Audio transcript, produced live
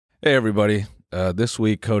Hey, everybody. This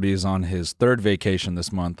week, Cody is on his third vacation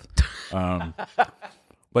this month.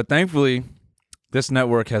 But thankfully, this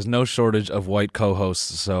network has no shortage of white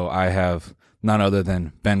co-hosts, so I have none other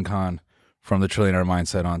than Ben Kahn from the Trillionaire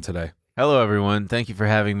Mindset on today. Hello, everyone. Thank you for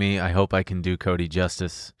having me. I hope I can do Cody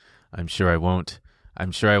justice. I'm sure I won't.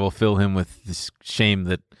 I'm sure I will fill him with this shame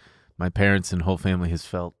that my parents and whole family has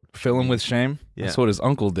felt. Fill him with shame? Yeah. That's what his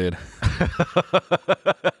uncle did.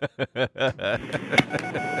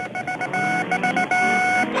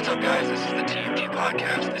 What's up, guys? This is the TMG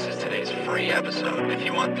podcast. This is today's free episode. If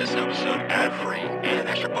you want this episode ad-free and an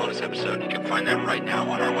extra bonus episode, you can find that right now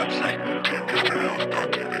on our website,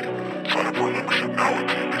 tmgstudios.tv. Sign up for a membership now at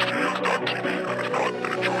tmgstudios.tv. And if not,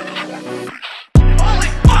 then enjoy this one. Holy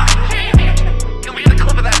fuck, Jamie! Can we get a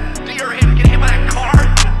clip of that deer getting hit by that car?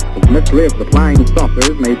 The mystery of the flying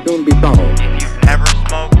saucers may soon be solved. If you've never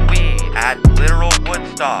smoked weed at literal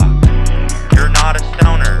Woodstock, you're not a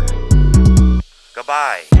stoner.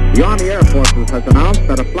 Goodbye. The Army Air Forces has announced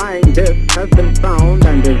that a flying disc has been found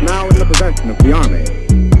and is now in the possession of the Army.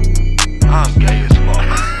 I'm gay as fuck.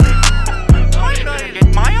 I'm trying to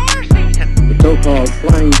get my arse eaten. The so-called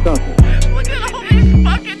flying saucer. Look at all these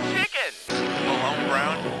fucking chickens. Malone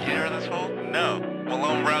Brown, you hear this hole? No.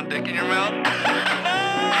 Malone Brown dick in your mouth?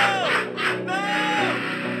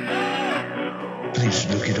 Please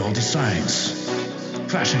look at all the signs.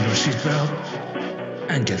 Fasten your seatbelt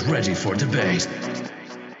and get ready for debate.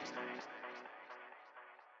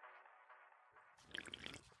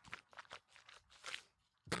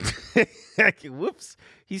 Whoops.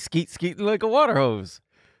 He's skeeting like a water hose.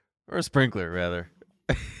 Or a sprinkler, rather.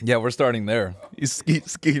 Yeah, we're starting there. He's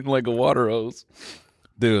skeeting like a water hose.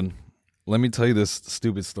 Dude, let me tell you this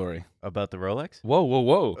stupid story. About the Rolex? Whoa, whoa,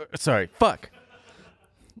 whoa. Sorry, fuck.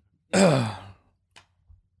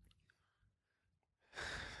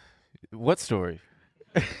 What story?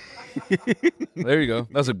 There you go.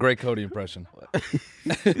 That's a great Cody impression.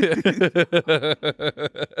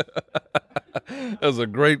 That was a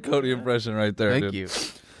great Cody impression right there, Thank dude. you.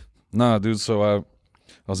 Nah, dude, so I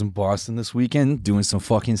was in Boston this weekend doing some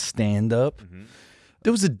fucking stand-up. Mm-hmm. It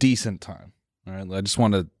was a decent time. All right, I just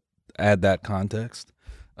want to add that context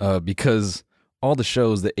because all the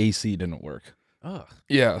shows, the AC didn't work. Ugh.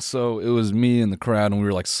 Yeah, so it was me and the crowd, and we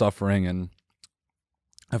were like suffering, and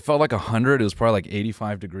I felt like 100. It was probably like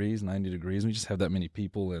 85 degrees, 90 degrees. We just have that many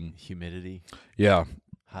people, and Humidity, yeah,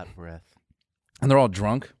 hot breath. and they're all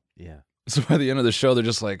drunk. Yeah. So by the end of the show, they're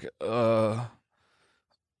just like, I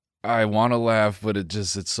want to laugh, but it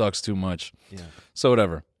sucks too much. Yeah. So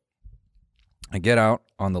whatever. I get out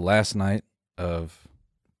on the last night of,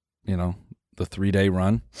 the 3-day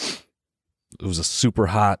run. It was a super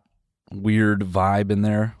hot, weird vibe in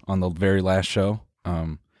there on the very last show.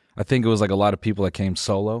 I think it was like a lot of people that came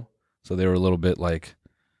solo, so they were a little bit like,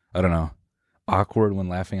 I don't know, awkward when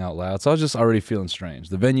laughing out loud. So I was just already feeling strange.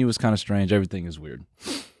 The venue was kind of strange. Everything is weird.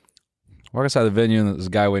 Walk outside the venue, and there's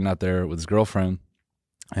a guy waiting out there with his girlfriend,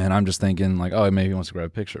 and I'm just thinking like, oh, maybe he wants to grab a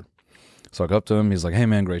picture. So I go up to him. He's like, hey,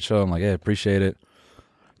 man, great show. I'm like, hey, appreciate it.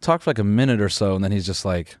 Talk for like a minute or so, and then he's just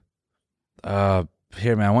like,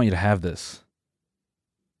 here, man, I want you to have this.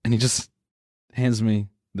 And he just hands me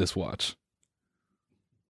this watch.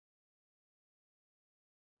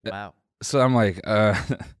 Wow. So I'm like,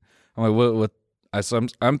 what?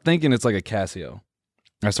 I'm thinking it's like a Casio.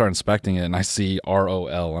 I start inspecting it, and I see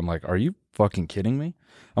ROL. I'm like, are you fucking kidding me?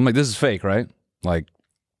 I'm like, this is fake, right? Like,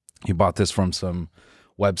 he bought this from some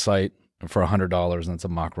website for $100, and it's a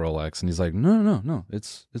mock Rolex. And he's like, no,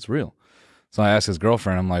 it's real. So I asked his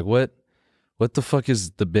girlfriend, I'm like, what the fuck is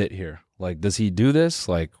the bit here? Like, does he do this?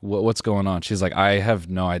 Like, what's going on? She's like, I have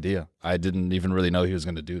no idea. I didn't even really know he was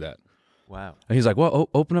going to do that. Wow. And he's like, well,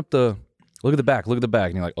 open up look at the back.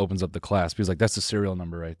 And he like opens up the clasp. He's like, that's the serial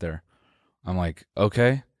number right there. I'm like,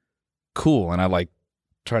 okay, cool. And I like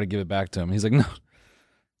try to give it back to him. He's like,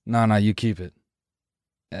 no, you keep it.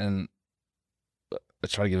 And I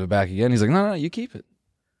try to give it back again. He's like, no, you keep it.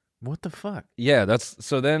 What the fuck? Yeah,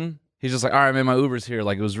 so then he's just like, all right, man, my Uber's here.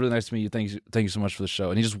 Like, it was really nice to meet you. Thank you so much for the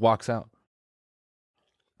show. And he just walks out.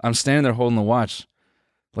 I'm standing there holding the watch.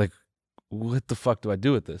 Like, what the fuck do I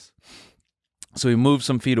do with this? So he moved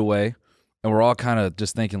some feet away, and we're all kind of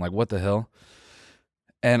just thinking, like, what the hell?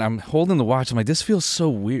 And I'm holding the watch. I'm like, this feels so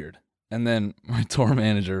weird. And then my tour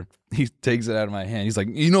manager, he takes it out of my hand. He's like,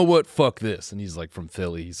 you know what? Fuck this. And he's like from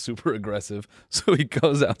Philly. He's super aggressive. So he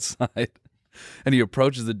goes outside, and he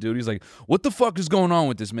approaches the dude. He's like, what the fuck is going on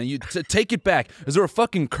with this, man? You take it back. Is there a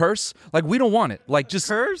fucking curse? Like, we don't want it. Like, just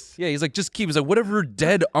Curse? Yeah, he's like, just keep it. He's like, whatever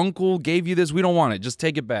dead uncle gave you this, we don't want it. Just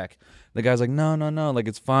take it back. The guy's like, no. Like,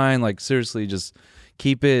 it's fine. Like, seriously, just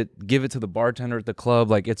Keep it, give it to the bartender at the club,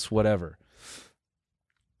 like it's whatever.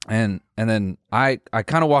 And then I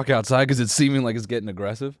kind of walk outside because it's seeming like it's getting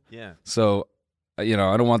aggressive. Yeah. So, I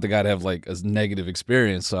don't want the guy to have like a negative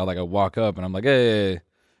experience. So I walk up and I'm like, hey.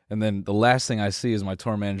 And then the last thing I see is my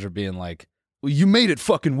tour manager being like, well, you made it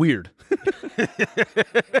fucking weird.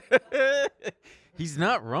 He's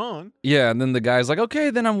not wrong. Yeah, and then the guy's like, okay,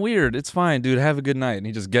 then I'm weird. It's fine, dude. Have a good night. And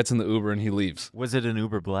he just gets in the Uber and he leaves. Was it an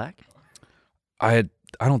Uber Black? I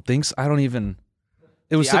don't think so. I don't even.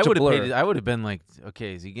 It was such a blur. I would have been like,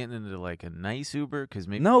 okay, is he getting into like a nice Uber? Because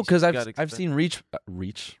maybe No, because I've seen rich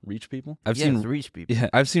people. I've seen rich people. Yeah,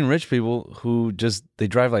 I've seen rich people who they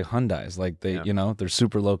drive like Hyundais, like they they're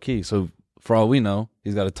super low key. So for all we know,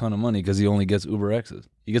 he's got a ton of money because he only gets Uber X's.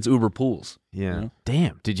 He gets Uber pools. Yeah.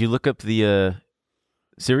 Damn. Did you look up the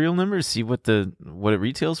serial numbers? See what it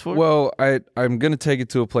retails for? Well, I'm gonna take it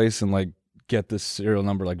to a place and like get this serial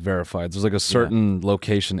number like verified. There's like a certain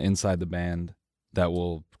location inside the band that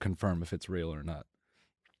will confirm if it's real or not.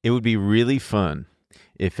 It would be really fun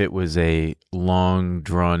if it was a long,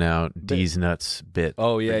 drawn-out D's Nuts bit.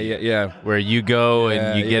 Oh, yeah. Where you go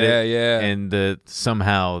and you get it, yeah. and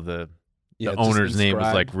somehow the owner's name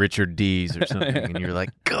was like Richard D's or something, and you're like,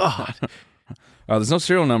 God. There's no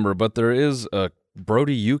serial number, but there is a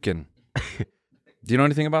Brody Yukin. Do you know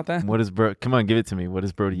anything about that? What is Come on, give it to me. What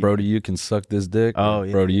is Brody Yukin? Brody, you can suck this dick. Oh,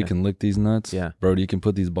 yeah. Brody, you can lick these nuts. Yeah. Brody, you can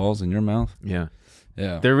put these balls in your mouth. Yeah.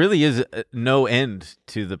 Yeah. There really is no end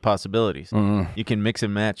to the possibilities. You can mix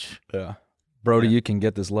and match. Yeah. Brody, you can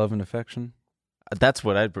get this love and affection. That's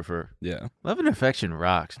what I'd prefer. Yeah. Love and affection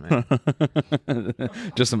rocks, man.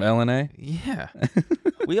 Just some LNA? Yeah.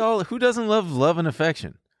 Who doesn't love and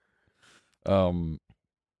affection?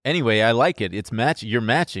 Anyway, I like it. It's you're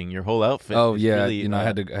matching your whole outfit. Oh it's yeah, really, I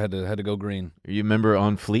had to go green. You remember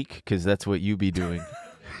On Fleek? Because that's what you be doing.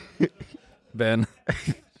 Ben.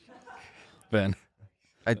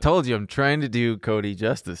 I told you I'm trying to do Cody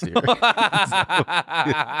justice here.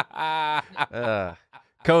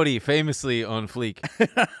 Cody, famously on fleek,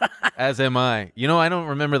 as am I. I don't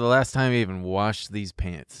remember the last time I even washed these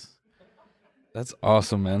pants. That's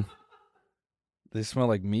awesome, man. They smell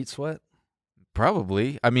like meat sweat?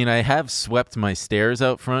 Probably. I mean, I have swept my stairs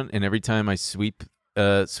out front, and every time I sweep,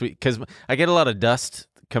 because I get a lot of dust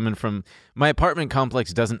coming from my apartment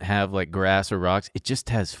complex. Doesn't have like grass or rocks; it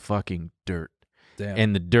just has fucking dirt. Damn.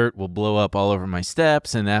 And the dirt will blow up all over my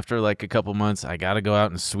steps. And after like a couple months, I got to go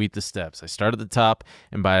out and sweep the steps. I start at the top,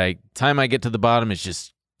 and by the time I get to the bottom, it's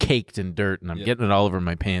just caked in dirt, and I'm getting it all over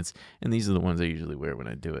my pants. And these are the ones I usually wear when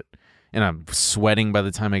I do it. And I'm sweating by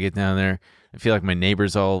the time I get down there. I feel like my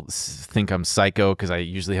neighbors all think I'm psycho because I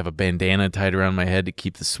usually have a bandana tied around my head to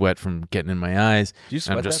keep the sweat from getting in my eyes. Do you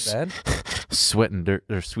sweat that bad? Sweating dirt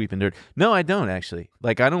or sweeping dirt. No, I don't actually.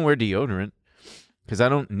 Like, I don't wear deodorant because I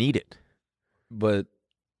don't need it. But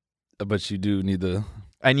you do need the.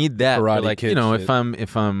 I need that. Karate like, Kid if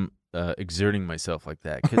shit. I'm exerting myself like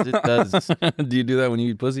that, because it does. Do you do that when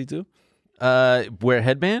you eat pussy too? Wear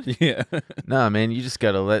headband? Yeah. Nah, man, you just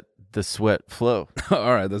gotta let the sweat flow.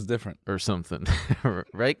 All right, that's different. Or something.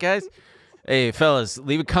 Right, guys? Hey, fellas,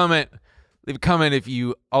 leave a comment. Leave a comment if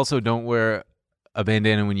you also don't wear a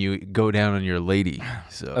bandana when you go down on your lady.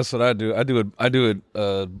 So that's what I do. I do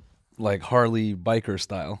it like Harley biker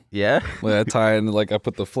style. Yeah? Like I tie and like I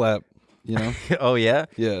put the flap, Oh, yeah?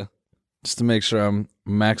 Yeah. Just to make sure I'm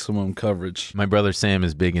maximum coverage. My brother Sam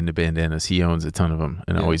is big into bandanas. He owns a ton of them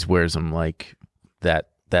and always wears them like that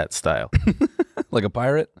style. Like a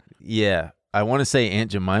pirate? Yeah. I want to say Aunt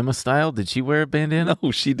Jemima style. Did she wear a bandana? No,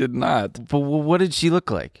 she did not. But what did she look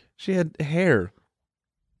like? She had hair.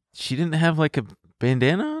 She didn't have like a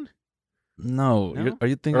bandana on? No. Are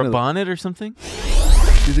you thinking or a of bonnet or something?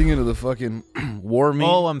 You thinking of the fucking war meme?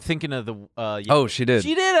 Oh, I'm thinking of the. Oh, she did.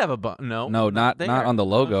 She did have a bonnet. No, not on the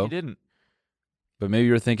logo. No, she didn't. But maybe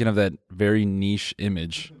you're thinking of that very niche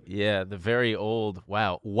image. Yeah, the very old.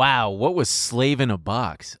 Wow. What was Slave in a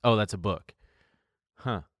Box? Oh, that's a book.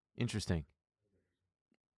 Huh. Interesting.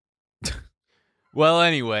 Well,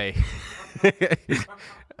 anyway.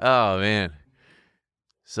 Oh man.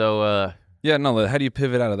 So. Yeah. No. How do you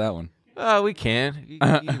pivot out of that one? We can. You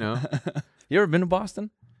know. You ever been to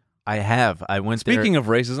Boston? I have. I went there. Speaking of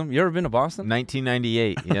racism, you ever been to Boston?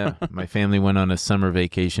 1998, yeah. My family went on a summer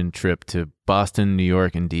vacation trip to Boston, New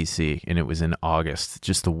York, and D.C., and it was in August.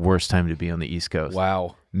 Just the worst time to be on the East Coast.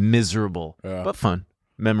 Wow. Miserable, but fun.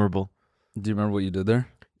 Memorable. Do you remember what you did there?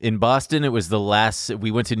 In Boston, it was the last.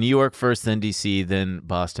 We went to New York first, then D.C., then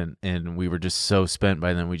Boston, and we were just so spent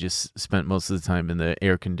by then. We just spent most of the time in the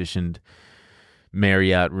air-conditioned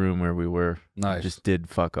Marriott room where we were. Nice. Just did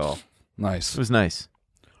fuck all. Nice. It was nice.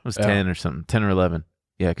 It was 10 or something, 10 or 11.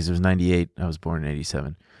 Yeah, because it was 98. I was born in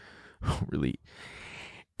 87. Really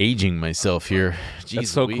aging myself here. Jeez That's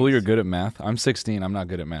so Louise. cool. You're good at math. I'm 16. I'm not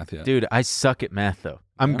good at math yet. Dude, I suck at math, though.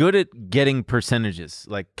 I'm good at getting percentages.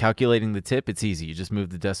 Like calculating the tip, it's easy. You just move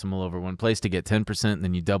the decimal over one place to get 10%, and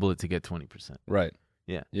then you double it to get 20%. Right.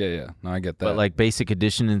 Yeah. Yeah. No, I get that. But like basic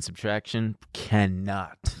addition and subtraction,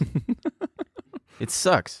 cannot. It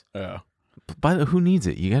sucks. yeah. Who needs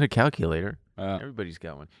it? You got a calculator. Yeah. Everybody's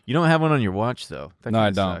got one. You don't have one on your watch, though. That No, I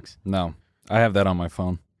kinda don't. Sucks. No, I have that on my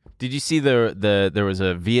phone. Did you see there was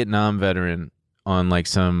a Vietnam veteran on like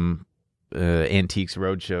some Antiques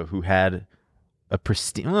Roadshow who had a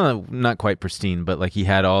pristine, well, not quite pristine, but like he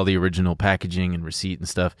had all the original packaging and receipt and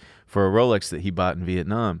stuff for a Rolex that he bought in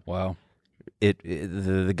Vietnam. Wow.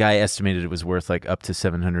 The guy estimated it was worth like up to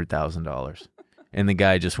 $700,000, and the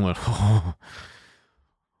guy just went, oh,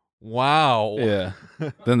 wow. Yeah.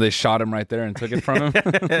 Then they shot him right there and took it from him.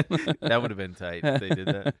 That would have been tight if they did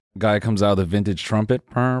that. Guy comes out with a vintage trumpet.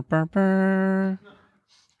 Purr, purr, purr.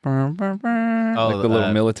 Purr, purr, purr. Oh, like the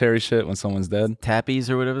little military shit when someone's dead. Tappies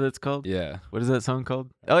or whatever that's called. Yeah. What is that song called?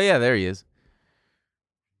 Oh yeah, there he is.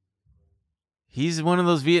 He's one of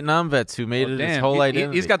those Vietnam vets who made it his whole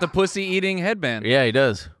identity. He's got the pussy-eating headband. Yeah, he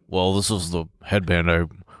does. Well, this is the headband I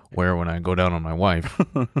wear when I go down on my wife.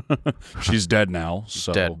 She's dead now,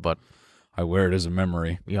 so Dead, but I wear it as a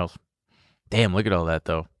memory. yes. Damn, look at all that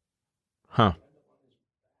though. Huh.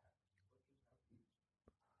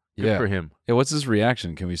 Good Yeah. for him. Yeah, what's his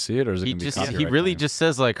reaction? Can we see it, or is it He gonna be just he copyright really claim? just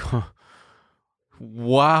says like,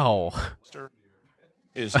 wow.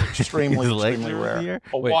 Is extremely, His legs extremely are in the rare. air?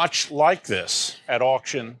 A watch like this at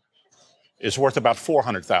auction is worth about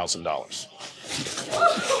 $400,000.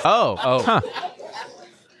 Oh. Huh.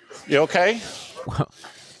 You okay?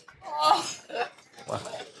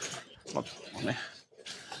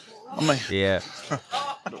 Yeah.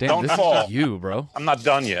 Damn, Don't this fall. is you, bro. I'm not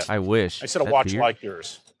done yet. I wish. I said a That watch beard? like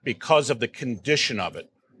yours because of the condition of it.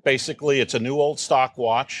 Basically, it's a new old stock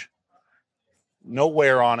watch, no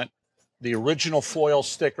wear on it, the original foil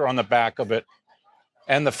sticker on the back of it,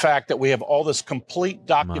 and the fact that we have all this complete on, get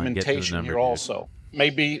to the documentation number, here dude. also.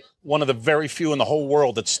 Maybe one of the very few in the whole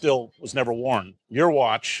world that still was never worn. Your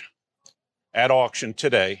watch at auction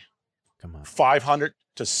today, Come on. $500,000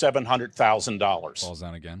 to $700,000. Falls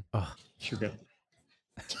down again. You're good.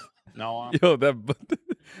 No, Yo,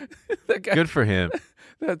 that guy, Good for him.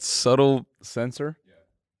 that subtle sensor.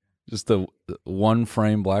 Just the one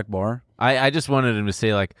frame black bar. I just wanted him to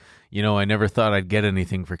say like, you know, I never thought I'd get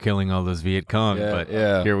anything for killing all those Viet Cong, Yeah, but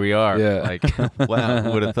yeah. here we are. Yeah. Like, wow,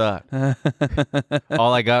 who would have thought?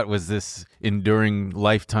 All I got was this enduring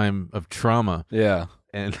lifetime of trauma, Yeah,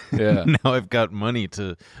 and Yeah. now I've got money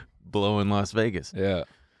to blow in Las Vegas. yeah.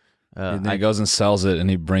 And then I- he goes and sells it, and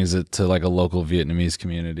he brings it to like a local Vietnamese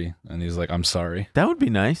community, and he's like, "I'm sorry." that would be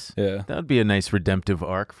nice. Yeah, That would be a nice redemptive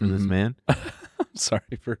arc for this man. I'm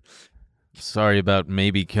sorry for Sorry about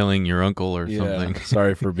maybe killing your uncle or something.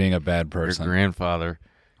 Sorry for being a bad Your person. grandfather.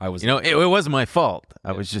 I was, You know, it wasn't my fault.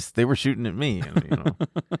 I was just, they were shooting at me. And, you know,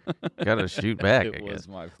 gotta shoot back, It I guess. was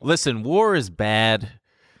my fault. Listen, war is bad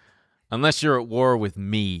unless you're at war with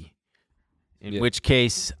me, in Yeah. which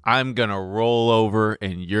case I'm gonna roll over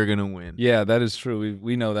and you're gonna win. Yeah, that is true.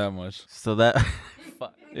 We know that much. So that,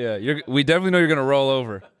 Yeah, we definitely know you're gonna roll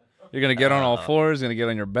over. You're gonna get on all fours. Gonna get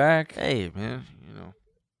on your back. hey man, you know,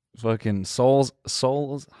 Fucking souls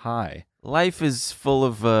high. life is full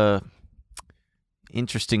of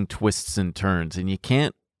interesting twists and turns, and you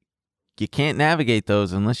can't navigate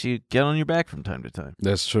those unless you get on your back from time to time.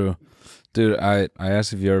 That's true, dude. I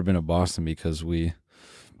asked if you ever been to Boston because we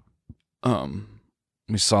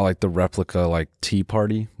saw like the replica like Tea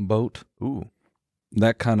Party boat. Ooh,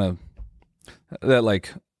 That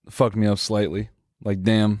like fucked me up slightly. Like,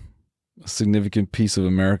 damn, a significant piece of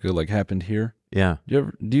America like happened here. yeah,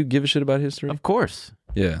 Do you give a shit about history? of course.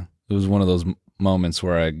 Yeah, it was one of those moments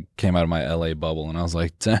where I came out of my LA bubble and I was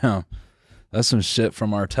like, damn, that's some shit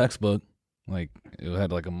from our textbook. Like, it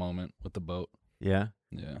had like a moment with the boat. Yeah,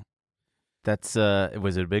 Yeah. that's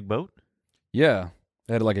was it a big boat? Yeah.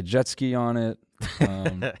 It had like a jet ski on it.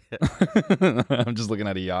 I'm just looking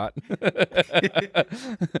at a yacht.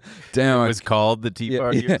 Damn. It was called the Tea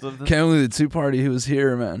Party or something? Can't believe the Tea Party who was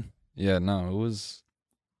here, man. Yeah, no, it was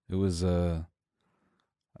I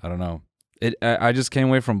don't know. I just came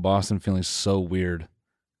away from Boston feeling so weird.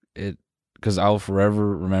 Because I'll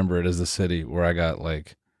forever remember it as the city where I got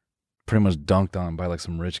like pretty much dunked on by like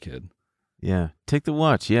some rich kid. Yeah. Take the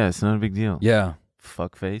watch. Yeah, it's not a big deal. Yeah.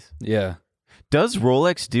 Fuck face. Yeah. Does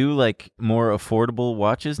Rolex do like more affordable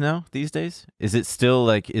watches now these days? Is it still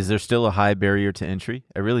like, is there still a high barrier to entry?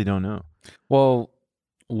 I really don't know. Well,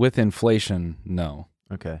 with inflation, no.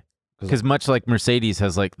 Okay. Because much like Mercedes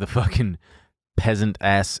has like the fucking peasant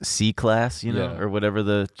ass C class, you know, Yeah. or whatever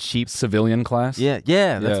the cheap Civilian class. Yeah,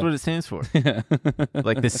 that's what it stands for. Yeah.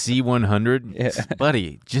 Like the C100. Yeah.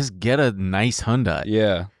 Buddy, just get a nice Hyundai.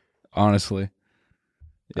 Yeah. Honestly.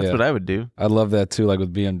 That's Yeah. what I would do. I love that too, like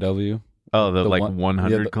with BMW. Oh, the like one-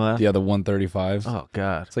 100 class? Yeah, the 135s. Oh,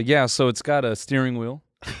 God. It's like, yeah, so it's got a steering wheel.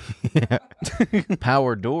 Yeah.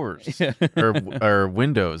 Power doors. Yeah. Or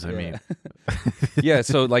windows, I mean. Yeah,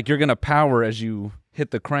 so like you're going to power as you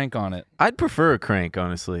hit the crank on it. I'd prefer a crank,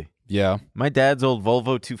 honestly. Yeah. My dad's old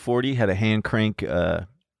Volvo 240 had a hand crank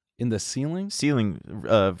In the ceiling? ceiling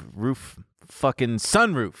roof fucking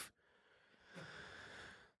sunroof.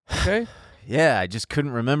 Okay. Yeah, I just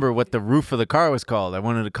couldn't remember what the roof of the car was called. I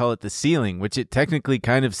wanted to call it the ceiling, which it technically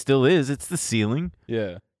kind of still is. It's the ceiling.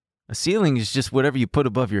 Yeah. A ceiling is just whatever you put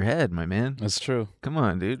above your head, my man. That's true. Come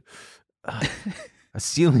on, dude. A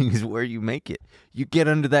ceiling is where you make it. You get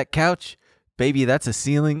under that couch, baby, that's a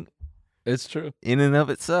ceiling It's true. in and of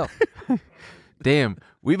itself. Damn,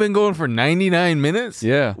 we've been going for 99 minutes?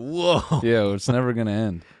 Yeah. Whoa. Yeah, it's never going to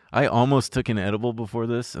end. I almost took an edible before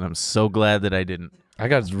this, and I'm so glad that I didn't. I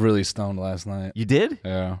got really stoned last night. You did?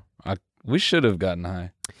 Yeah. We should have gotten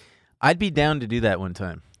high. I'd be down to do that one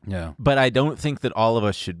time. Yeah. But I don't think that all of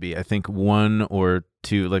us should be. I think one or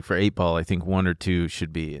two, like for 8 Ball, I think 1 or 2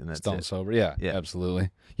 should be, and that's Stone it. sober. Yeah, Yeah. absolutely.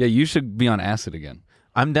 Yeah, you should be on acid again.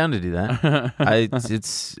 I'm down to do that.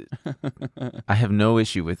 I have no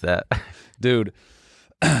issue with that. Dude,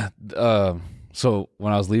 so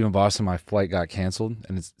when I was leaving Boston, my flight got canceled,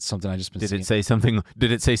 and it's something I just been Did seeing. it say something?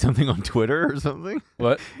 Did it say something on Twitter or something?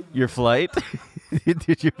 What? Your flight?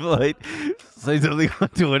 Did your flight say something on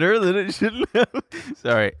Twitter that it shouldn't have?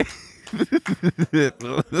 Sorry.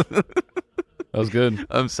 That was good.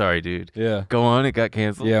 I'm sorry, dude. Yeah. Go on. It got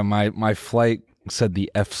canceled. Yeah, my flight said the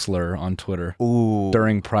F slur on Twitter Ooh.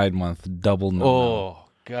 during Pride Month. Double no. Oh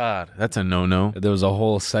God, that's a no-no. There was a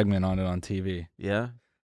whole segment on it on TV. Yeah.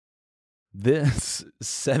 This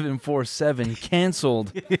 747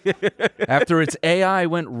 canceled after its AI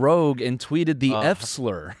went rogue and tweeted the F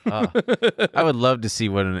slur. I would love to see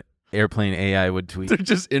what an airplane AI would tweet. They're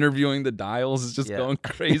just interviewing the dials. It's just Yeah. going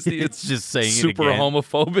crazy. It's just saying super it again.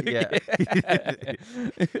 homophobic.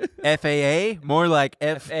 Yeah. FAA? More like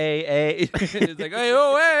FAA. It's like, hey,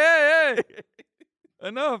 oh, hey.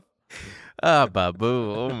 Enough. Ah, Babu.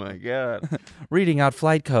 Oh my God. Reading out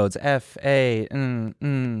flight codes. FA.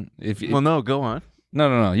 If Well, no, go on.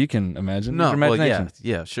 no. You can imagine. No, Your well, imagination.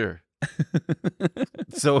 yeah, sure.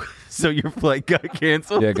 So your flight got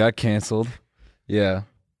canceled? Yeah, it got canceled. Yeah.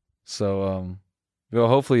 So, well,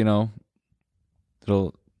 hopefully, it'll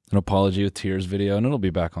an apology with tears video, and it'll be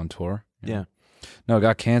back on tour. Yeah. No, it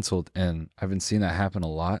got canceled, and I've been seeing that happen a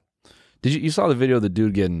lot. Did you saw the video of the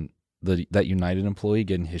dude getting that United employee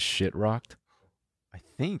getting his shit rocked? I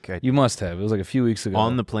think I You must have. It was like a few weeks ago.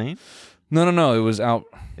 on the plane No. It was out.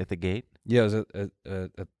 at the gate. Yeah, it was at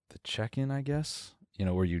the check-in, I guess.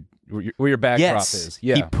 Where your backdrop is.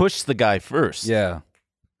 Yeah. He pushed the guy first. Yeah.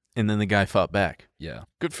 And then the guy fought back. Yeah.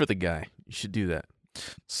 Good for the guy. You should do that.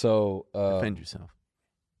 So Defend yourself.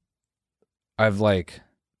 I've like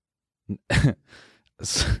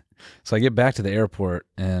so I get back to the airport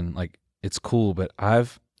and like it's cool, but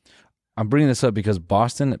I'm bringing this up because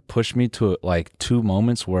Boston pushed me to like 2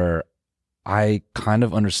 moments where I kind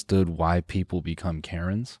of understood why people become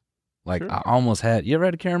Karens. Like Sure. I almost had. You ever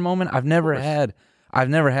had a Karen moment? I've never had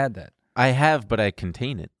that. I have, but I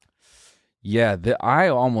contain it. Yeah, I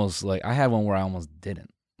had one where I almost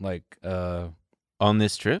didn't. Like On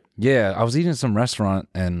this trip? yeah, I was eating at some restaurant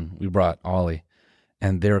and we brought Ollie,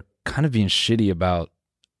 and they're kind of being shitty about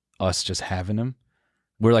us just having him.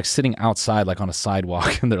 We're like sitting outside, like on a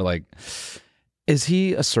sidewalk, and they're like, "Is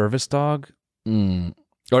he a service dog?"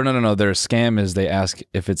 Or no. Their scam is they ask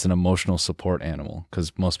if it's an emotional support animal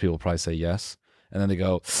because most people probably say yes, and then they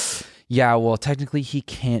go, "Yeah, well, technically he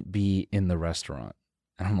can't be in the restaurant."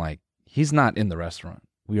 And I'm like, "He's not in the restaurant.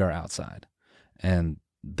 We are outside," and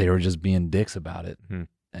they were just being dicks about it,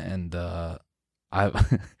 and I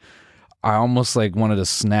almost like wanted to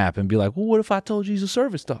snap and be like, well, what if I told you he's a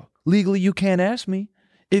service dog? Legally, you can't ask me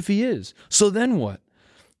if he is. So then what?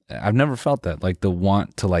 I've never felt that, like the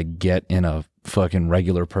want to like get in a fucking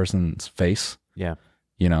regular person's face. Yeah.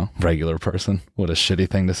 Regular person. What a shitty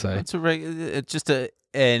thing to say. It's just an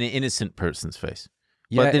innocent person's face.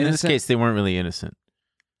 Yeah, But in this innocent- case, they weren't really innocent.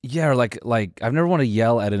 Yeah, or like I've never want to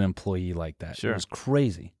yell at an employee like that. Sure. It was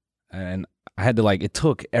crazy. And I had to it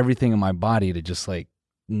took everything in my body to just like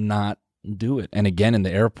not do it. And again in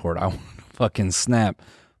the airport, I wanted to fucking snap,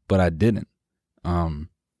 but I didn't.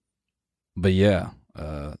 But yeah,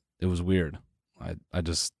 it was weird. I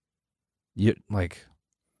just, like,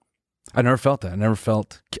 I never felt that. I never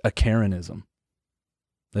felt a Karenism.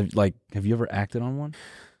 Have you ever acted on one?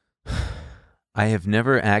 I have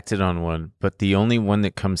never acted on one, but the only one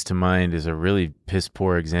that comes to mind is a really piss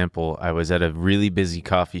poor example. I was at a really busy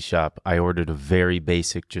coffee shop. I ordered a very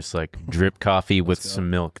basic, just like drip coffee with some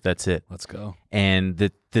milk. That's it. Let's go. And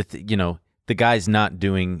the guy's not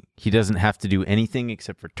doing. He doesn't have to do anything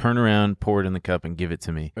except for turn around, pour it in the cup, and give it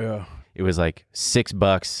to me. Yeah. It was like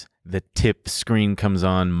 $6. The tip screen comes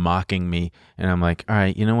on mocking me, and I'm like, all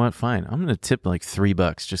right, you know what? Fine. I'm going to tip like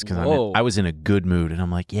 $3 just because I was in a good mood. And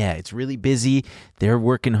I'm like, yeah, it's really busy. They're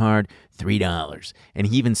working hard. $3. And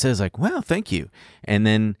he even says like, wow, thank you. And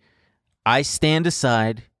then I stand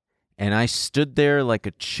aside, and I stood there like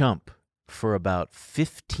a chump for about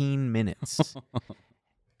 15 minutes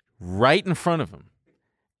right in front of him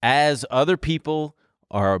as other people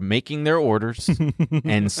are making their orders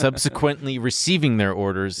and subsequently receiving their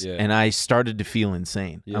orders, and I started to feel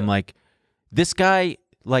insane. I'm like, this guy,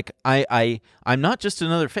 like, I'm not just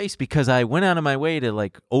another face, because I went out of my way to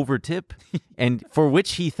like over tip, and for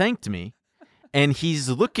which he thanked me, and he's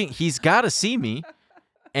got to see me,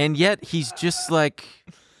 and yet he's just like,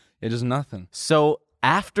 it is nothing. So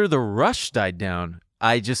after the rush died down,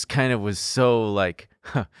 I just kind of was so like,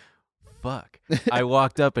 fuck. I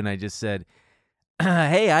walked up and I just said,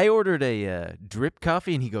 hey, I ordered a drip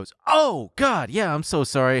coffee. And he goes, oh, God, yeah, I'm so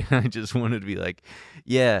sorry. And I just wanted to be like,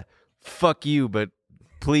 yeah, fuck you, but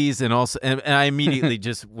please. And also, and I immediately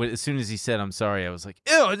just, as soon as he said I'm sorry, I was like,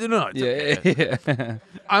 ew, no, it's okay. Yeah.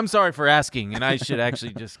 I'm sorry for asking, and I should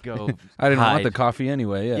actually just go I didn't want hide. the coffee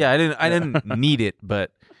anyway. Yeah. Yeah, I didn't need it,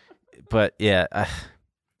 but yeah,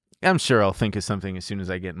 I'm sure I'll think of something as soon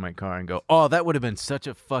as I get in my car and go, oh, that would have been such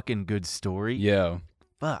a fucking good story. Yeah.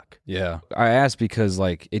 Fuck. Yeah. I asked because,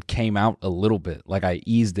 like, it came out a little bit. Like, I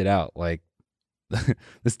eased it out. Like,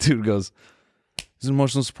 this dude goes, this is an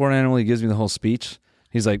emotional support animal. He gives me the whole speech.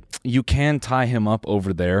 He's like, you can tie him up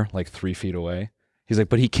over there, like 3 feet away. He's like,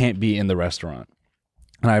 but he can't be in the restaurant.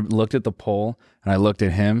 And I looked at the pole, and I looked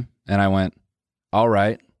at him, and I went, all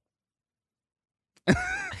right.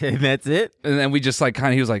 And that's it? And then we just, like,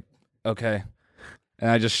 he was like, okay.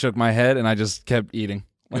 And I just shook my head, and I just kept eating.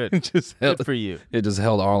 Good. Good for you. It just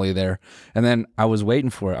held Ollie there. And then I was waiting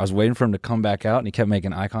for it. I was waiting for him to come back out, and he kept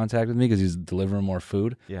making eye contact with me because he was delivering more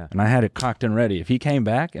food. Yeah. And I had it cocked and ready. If he came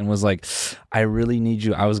back and was like, I really need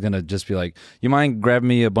you, I was going to just be like, you mind grabbing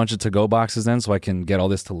me a bunch of to-go boxes then so I can get all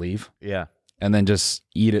this to leave? Yeah. And then just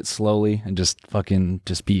eat it slowly and just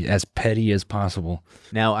be as petty as possible.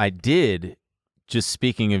 Now, I did, just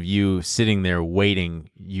speaking of you sitting there waiting,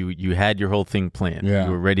 you had your whole thing planned. Yeah.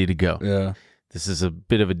 You were ready to go. Yeah. This is a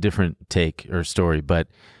bit of a different take or story, but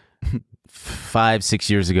 5-6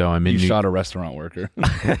 years ago, I'm in. You shot a restaurant worker.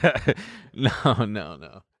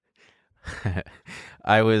 No.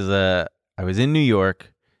 I was in New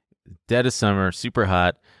York, dead of summer, super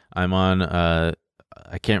hot. I'm on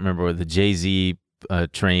I can't remember what the Jay-Z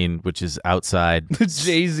train, which is outside. The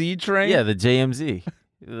Jay-Z train? Yeah, the JMZ.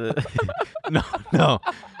 No.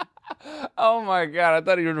 Oh my God! I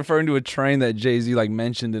thought you were referring to a train that Jay-Z like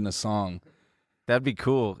mentioned in a song. That'd be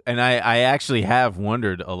cool. And I actually have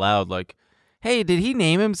wondered aloud, like, hey, did he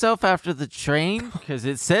name himself after the train? Because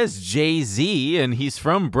it says Jay-Z, and he's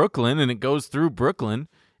from Brooklyn, and it goes through Brooklyn.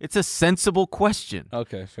 It's a sensible question.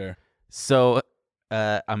 Okay, fair. So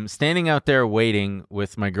I'm standing out there waiting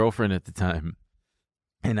with my girlfriend at the time,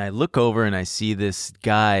 and I look over, and I see this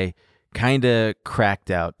guy kind of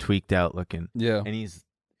cracked out, tweaked out looking. Yeah. And he's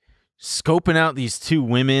scoping out these 2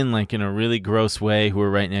 women like in a really gross way who are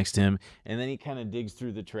right next to him, and then he kind of digs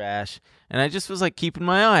through the trash, and I just was like keeping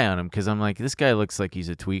my eye on him because I'm like, this guy looks like he's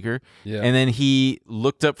a tweaker. Yeah. And then he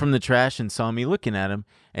looked up from the trash and saw me looking at him,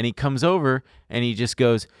 and he comes over and he just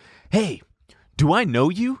goes, hey, do I know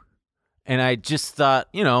you? And I just thought,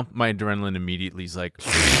 my adrenaline immediately is like,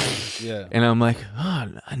 yeah. And I'm like, oh,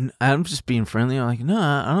 I'm just being friendly. I'm like, no,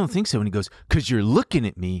 I don't think so. And he goes, because you're looking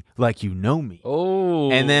at me like you know me.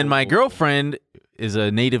 Oh. And then my girlfriend is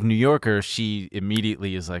a native New Yorker. She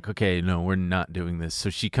immediately is like, okay, no, we're not doing this. So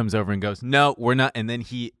she comes over and goes, no, we're not. And then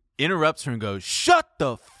he interrupts her and goes, shut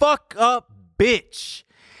the fuck up, bitch.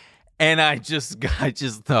 And I just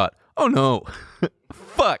thought, oh no,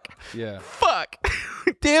 fuck. Yeah. Fuck.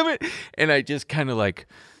 Damn it. And I just kind of like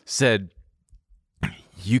said,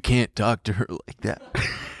 you can't talk to her like that.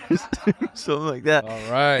 Something like that.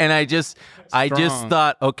 All right. And I just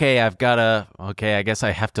thought, okay, I guess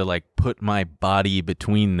I have to like put my body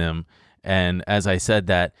between them. And as I said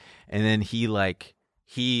that, and then he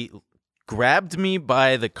grabbed me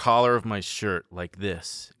by the collar of my shirt like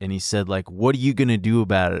this, and he said, like, "What are you gonna do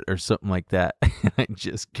about it?" or something like that. And I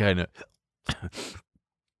just kind of,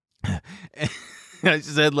 I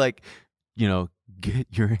said, like, you know, get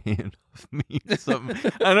your hand off me or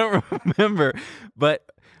something. I don't remember, but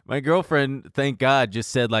my girlfriend, thank God,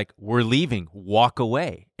 just said, like, "We're leaving, walk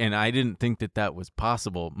away." And I didn't think that that was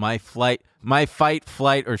possible. My fight,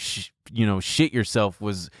 flight, or shit yourself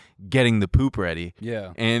was getting the poop ready.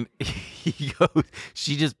 Yeah. And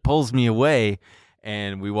she just pulls me away,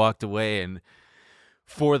 and we walked away. And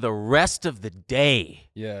for the rest of the day,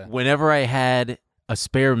 whenever I had a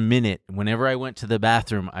spare minute, whenever I went to the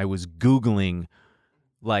bathroom, I was Googling,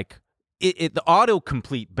 like, the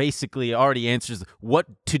autocomplete basically already answers what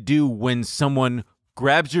to do when someone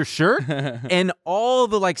grabs your shirt. And all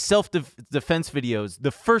the, like, self-defense videos,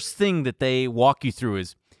 the first thing that they walk you through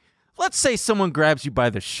is, let's say someone grabs you by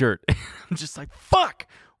the shirt. I'm just like, fuck,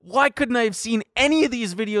 why couldn't I have seen any of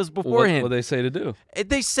these videos beforehand? What they say to do?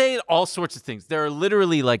 They say all sorts of things. There are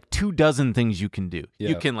literally like 24 things you can do. Yeah.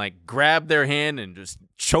 You can, like, grab their hand and just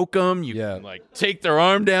choke them. You can, like, take their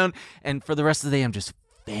arm down. And for the rest of the day, I'm just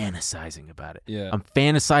fantasizing about it. Yeah. I'm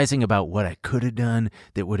fantasizing about what I could have done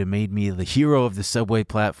that would have made me the hero of the subway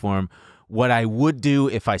platform, what I would do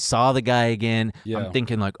if I saw the guy again. Yeah. I'm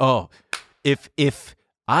thinking, like, oh, if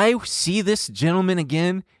I see this gentleman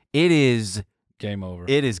again, it is game over.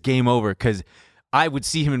 It is game over, because I would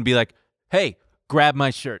see him and be like, hey, grab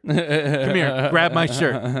my shirt. Come here, grab my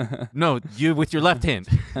shirt. No, you with your left hand.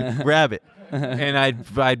 Grab it. And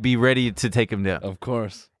I'd be ready to take him down. Of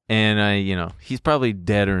course. And he's probably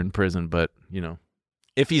dead or in prison, but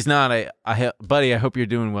if he's not, buddy, I hope you're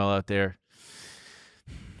doing well out there.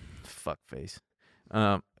 Fuck face.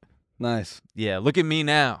 Nice. Yeah, look at me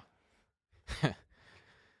now.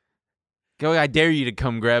 Go, I dare you to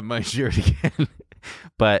come grab my shirt again.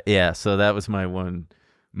 But yeah, so that was my one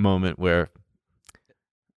moment where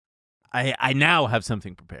I now have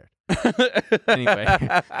something prepared. Anyway,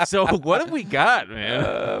 so what have we got,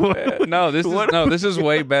 man? Man. No, this is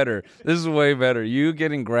way better. This is way better. You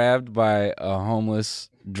getting grabbed by a homeless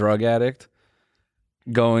drug addict,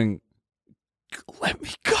 going, "Let me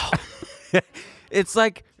go." It's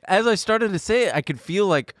like, as I started to say it, I could feel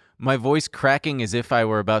like my voice cracking as if I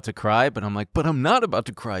were about to cry, but I'm like, but I'm not about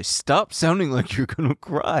to cry. Stop sounding like you're gonna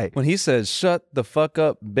cry. When he said, "Shut the fuck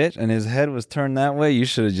up, bitch," and his head was turned that way, you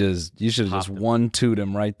should have just 1-2'd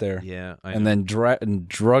him right there. Yeah, and then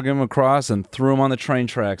drug him across and threw him on the train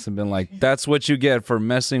tracks and been like, "That's what you get for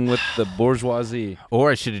messing with the bourgeoisie."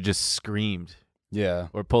 Or I should have just screamed. Yeah.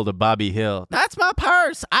 Or pulled a Bobby Hill. That's my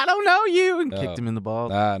purse. I don't know you. And kicked him in the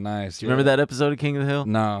balls. Ah, nice. Do you remember that episode of King of the Hill?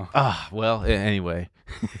 No. Well, anyway.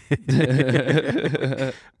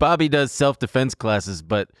 Bobby does self-defense classes,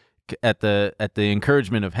 but at the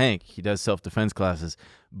encouragement of Hank, he does self-defense classes.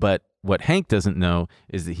 But what Hank doesn't know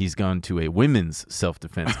is that he's gone to a women's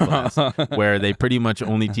self-defense class where they pretty much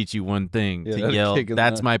only teach you one thing, to yell,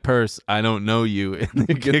 "That's my purse. I don't know you," and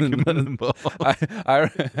then kick him in the ball.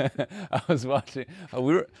 I was watching.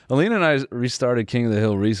 Alina and I restarted King of the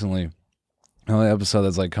Hill recently. The only episode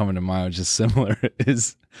that's like coming to mind, which is similar,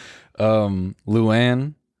 is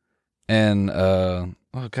Luann and oh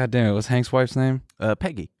goddamn it, what's Hank's wife's name?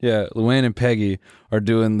 Peggy. Yeah, Luann and Peggy are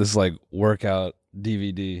doing this like workout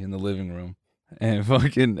DVD in the living room,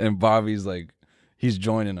 and Bobby's like, he's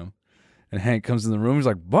joining them, and Hank comes in the room. He's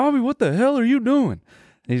like, "Bobby, what the hell are you doing?"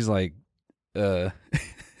 And he's like,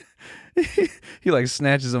 he like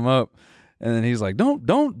snatches him up, and then he's like,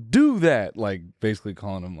 "Don't do that," like basically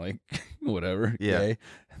calling him like whatever. Yeah. Gay.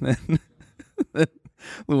 And then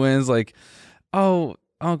Luann's like, "Oh,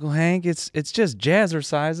 Uncle Hank, it's just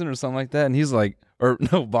jazzercising or something like that," and he's like. Or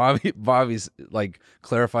no, Bobby's like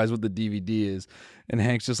clarifies what the DVD is, and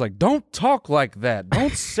Hank's just like, "Don't talk like that.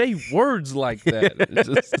 Don't say words like that." It's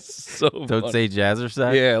just so Don't funny. say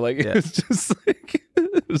jazzercise. Yeah, like it's just like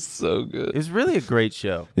it was so good. It was really a great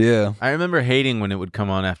show. Yeah, I remember hating when it would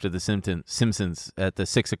come on after the Simpsons at the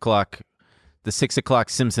 6 o'clock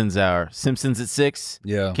Simpsons hour. Simpsons at 6.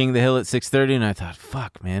 Yeah. King of the Hill at 6:30, and I thought,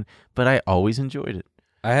 fuck, man. But I always enjoyed it.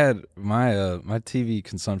 I had my TV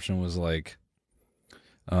consumption was like.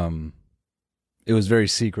 It was very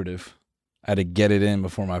secretive. I had to get it in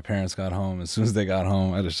before my parents got home. As soon as they got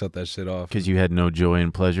home, I had to shut that shit off. Because you had no joy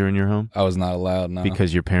and pleasure in your home? I was not allowed, no.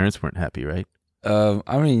 Because your parents weren't happy, right?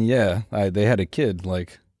 I mean, yeah. They had a kid.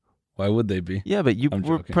 Like, why would they be? Yeah, but you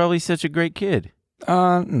were probably such a great kid.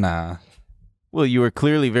 Nah. Well, you were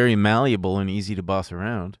clearly very malleable and easy to boss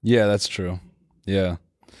around. Yeah, that's true. Yeah.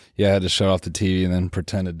 Yeah, I had to shut off the TV and then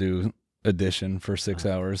pretend to do addition for 6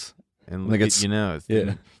 hours. And Like look it's- at, you know,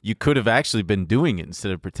 yeah. you could have actually been doing it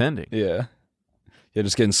instead of pretending. Yeah. Yeah,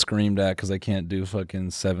 just getting screamed at because I can't do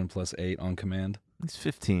fucking 7 + 8 on command. He's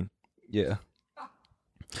 15. Yeah.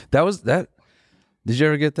 That was that. Did you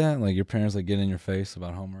ever get that? Like your parents like get in your face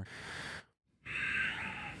about homework?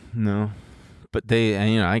 No. But they,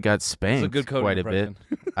 and, you know, I got It's spanked a good code quite a bit.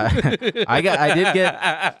 impression. I did get,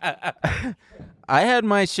 I had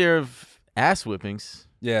my share of ass whippings.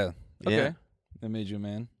 Yeah. Okay. Yeah. That made you a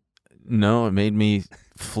man. No, it made me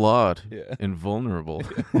flawed Yeah. and vulnerable.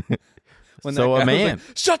 When So that a guy was man.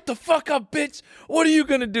 like, shut the fuck up, bitch. What are you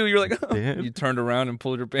gonna do? You're like, Damn. you turned around and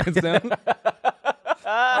pulled your pants down.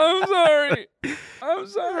 I'm sorry. I'm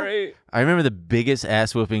sorry. I remember the biggest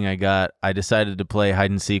ass whooping I got. I decided to play hide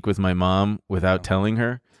and seek with my mom without telling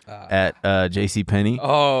her at JCPenney.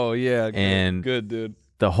 Oh yeah. Good. And good dude.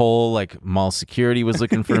 The whole like mall security was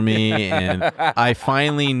looking for me, and I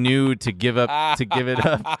finally knew to give it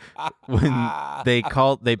up when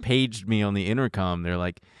they paged me on the intercom. They're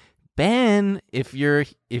like, Ben, if you're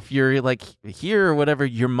like here or whatever,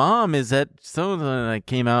 your mom is at so, and I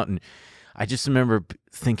came out, and I just remember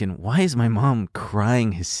thinking, why is my mom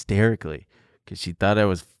crying hysterically? Because she thought I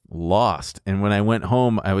was lost. And when I went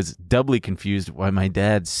home, I was doubly confused why my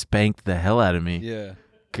dad spanked the hell out of me. Yeah.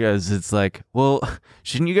 Because it's like, well,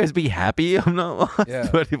 shouldn't you guys be happy I'm not lost? Yeah.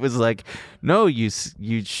 But it was like, no, you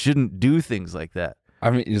shouldn't do things like that.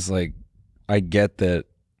 I mean, it's like, I get that.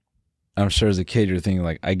 I'm sure as a kid you're thinking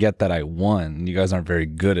like, I get that I won. You guys aren't very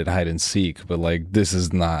good at hide and seek, but like, this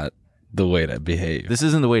is not the way to behave. This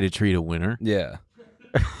isn't the way to treat a winner. Yeah.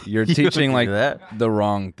 You're You teaching look like at that. the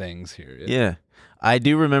wrong things here. Yeah. I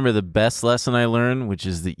do remember the best lesson I learned, which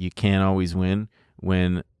is that you can't always win.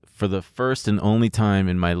 When, for the first and only time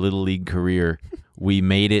in my Little League career, we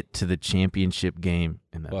made it to the championship game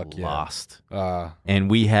and then Fuck yeah. lost.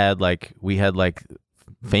 And we had like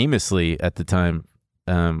famously at the time,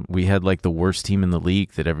 we had like the worst team in the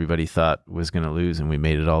league that everybody thought was going to lose, and we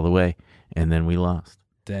made it all the way, and then we lost.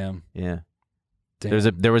 damn. Yeah. Damn.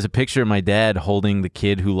 There was a picture of my dad holding the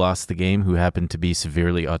kid who lost the game, who happened to be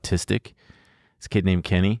severely autistic. This kid named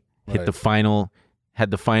Kenny had the final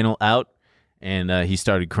out, and he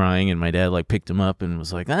started crying, and my dad like picked him up and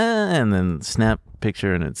was like, and then snap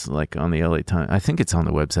picture, and it's like on the LA Times. I think it's on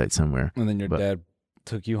the website somewhere. And then your dad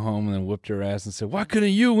took you home and then whipped your ass and said, why couldn't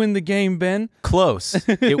you win the game, Ben? Close.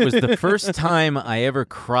 It was the first time I ever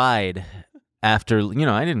cried after, you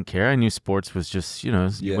know, I didn't care. I knew sports was just, you know,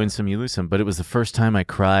 you win some, you lose some. But it was the first time I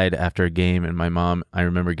cried after a game, and my mom, I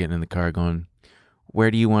remember getting in the car going, where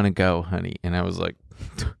do you want to go, honey? And I was like,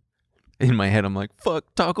 in my head, I'm like, fuck,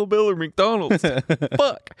 Taco Bell or McDonald's.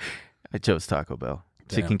 Fuck. I chose Taco Bell.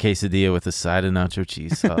 Damn. Chicken quesadilla with a side of nacho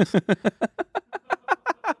cheese sauce.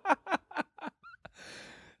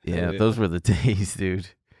 Yeah, those were the days, dude.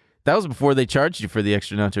 That was before they charged you for the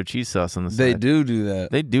extra nacho cheese sauce on the side. They do that.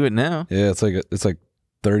 They do it now. Yeah, it's like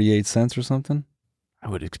 38 cents or something. I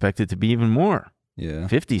would expect it to be even more. Yeah.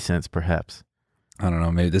 50 cents perhaps. I don't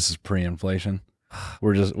know. Maybe this is pre-inflation.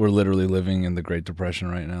 We're literally living in the Great Depression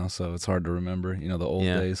right now, so it's hard to remember, you know, the old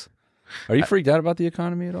days. Are you freaked out about the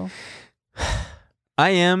economy at all? I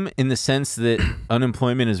am, in the sense that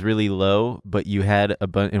unemployment is really low, but you had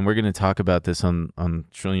and we're going to talk about this on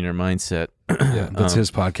Trillionaire Mindset. Yeah, that's his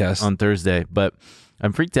podcast on Thursday. But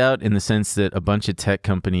I'm freaked out in the sense that a bunch of tech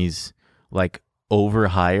companies like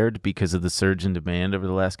overhired because of the surge in demand over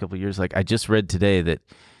the last couple of years. Like I just read today that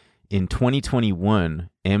in 2021,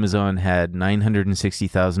 Amazon had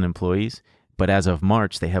 960,000 employees, but as of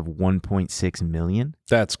March, they have 1.6 million.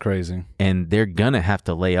 That's crazy. And they're going to have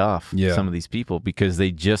to lay off Yeah. some of these people because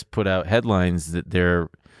they just put out headlines that they're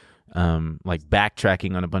like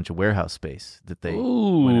backtracking on a bunch of warehouse space that they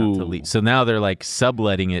went out to lease. So now they're like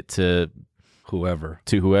subletting it to whoever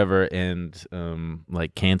and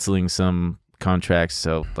like canceling some contracts.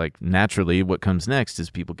 So like naturally what comes next is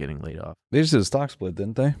people getting laid off. They just did a stock split,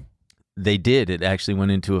 didn't they? They did. It actually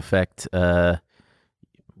went into effect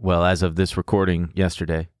well, as of this recording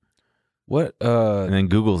yesterday. What and then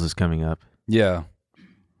Google's is coming up. Yeah.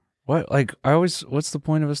 What, like, what's the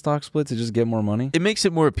point of a stock split? To just get more money? It makes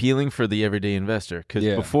it more appealing for the everyday investor because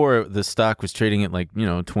before the stock was trading at like, you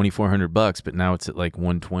know, $2,400, but now it's at like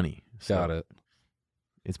 120. So Got it.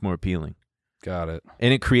 It's more appealing. Got it.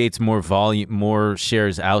 And it creates more volume, more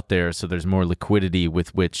shares out there, so there's more liquidity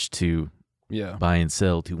with which to buy and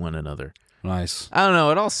sell to one another. Nice. I don't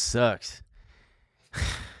know. It all sucks.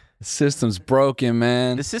 The system's broken,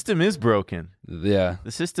 man. The system is broken. Yeah.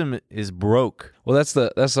 The system is broke. Well, that's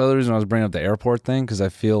the other reason I was bringing up the airport thing, because I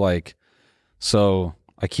feel like, so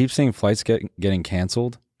I keep seeing flights getting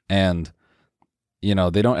canceled, and you know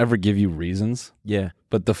they don't ever give you reasons. Yeah.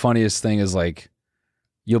 But the funniest thing is like,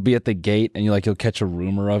 you'll be at the gate and you'll catch a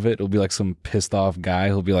rumor of it. It'll be like some pissed off guy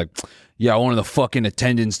who'll be like, yeah, one of the fucking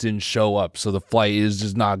attendants didn't show up, so the flight is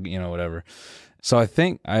just not, whatever. So I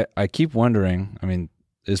think I keep wondering, I mean,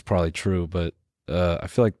 it's probably true, but I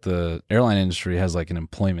feel like the airline industry has like an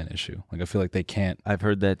employment issue. Like I feel like they can't I've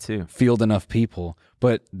heard that too. field enough people.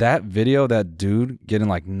 But that video, that dude getting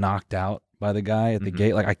like knocked out by the guy at the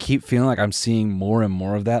gate, like I keep feeling like I'm seeing more and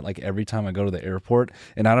more of that like every time I go to the airport.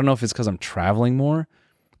 And I don't know if it's because I'm traveling more,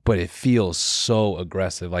 but it feels so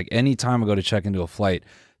aggressive. Like anytime I go to check into a flight,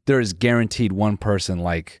 there is guaranteed one person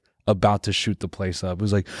like about to shoot the place up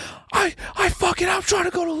who's like, I'm trying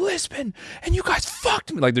to go to Lisbon and you guys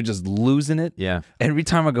fucked me. Like they're just losing it. Yeah. Every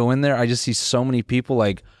time I go in there, I just see so many people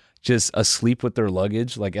like just asleep with their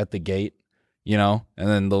luggage, like at the gate, and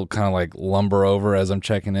then they'll kind of like lumber over as I'm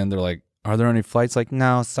checking in. They're like, are there any flights? Like,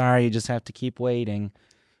 no, sorry, you just have to keep waiting.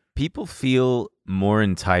 People feel more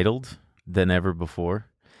entitled than ever before,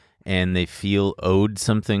 and they feel owed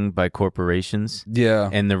something by corporations. Yeah.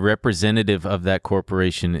 And the representative of that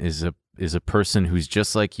corporation is a person who's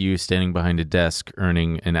just like you, standing behind a desk,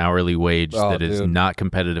 earning an hourly wage that is not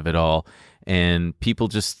competitive at all. And people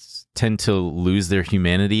just tend to lose their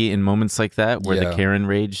humanity in moments like that, where the Karen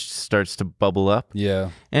rage starts to bubble up.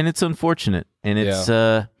 Yeah. And it's unfortunate. And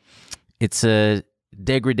it's a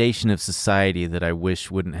degradation of society that I wish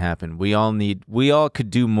wouldn't happen. We all could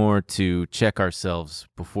do more to check ourselves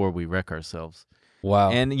before we wreck ourselves.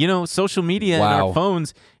 Wow. And social media and our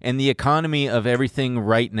phones and the economy of everything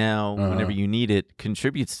right now, whenever you need it,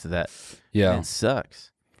 contributes to that. Yeah. And it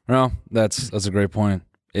sucks. Well, that's a great point.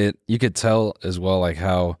 You could tell as well, like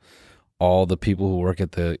how all the people who work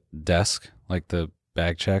at the desk, like the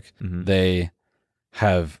bag check, they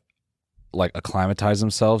have like acclimatized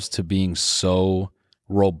themselves to being so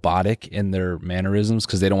robotic in their mannerisms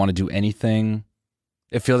because they don't want to do anything.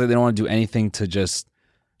 It feels like they don't want to do anything to just,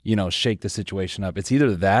 shake the situation up. It's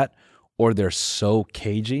either that or they're so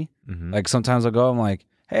cagey. Like sometimes I'll go, I'm like,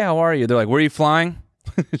 hey, how are you? They're like, where are you flying?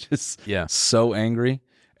 Just so angry.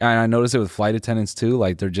 And I notice it with flight attendants too.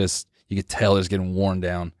 Like they're just, you could tell they're just getting worn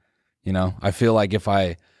down. I feel like if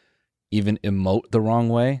I even emote the wrong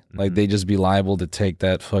way, like they just be liable to take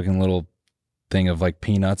that fucking little thing of like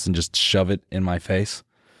peanuts and just shove it in my face.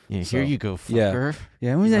 Yeah, here you go, fucker.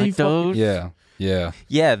 Yeah. Like those? Yeah.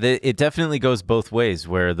 It definitely goes both ways,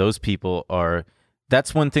 where those people are.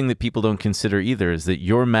 That's one thing that people don't consider either, is that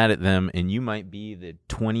you're mad at them and you might be the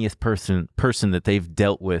 20th person that they've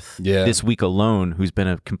dealt with this week alone who's been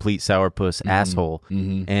a complete sourpuss asshole.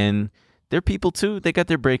 And they're people too. They got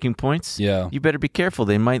their breaking points. Yeah. You better be careful.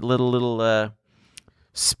 They might let a little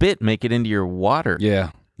spit make it into your water.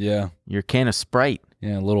 Yeah. Your can of Sprite.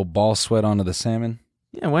 Yeah, a little ball sweat onto the salmon.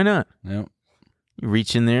 Yeah, why not? Yep. You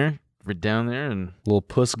reach in there, down there, and a little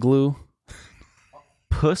puss glue.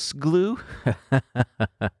 Puss glue?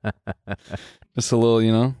 Just a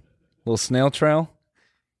little, little snail trail.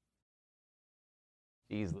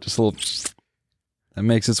 Jeez. Just a little that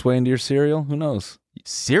makes its way into your cereal. Who knows?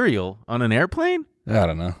 Cereal on an airplane? I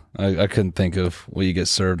don't know. I couldn't think of what you get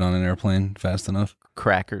served on an airplane fast enough.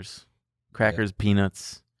 Crackers,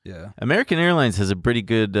 peanuts. Yeah. American Airlines has a pretty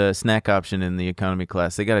good snack option in the economy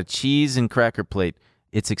class. They got a cheese and cracker plate.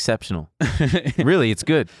 It's exceptional. Really, it's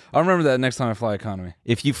good. I'll remember that next time I fly economy.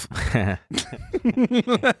 If you, I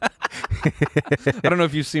don't know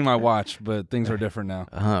if you've seen my watch, but things are different now.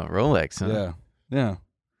 Rolex, huh? Yeah.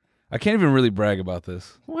 I can't even really brag about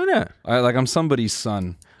this. Why not? I'm somebody's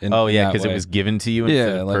son. Because it was given to you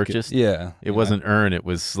instead of purchased? It wasn't earned. It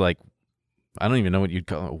was like, I don't even know what you'd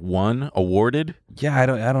call it. Won? Awarded? Yeah, I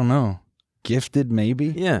don't know. Gifted, maybe?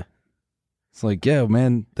 Yeah. It's like, yeah,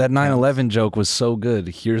 man, that 9/11 joke was so good.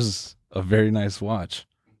 Here's a very nice watch.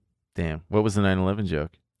 Damn. What was the 9/11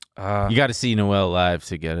 joke? You got to see Noel live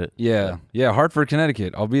to get it. Yeah. Hartford,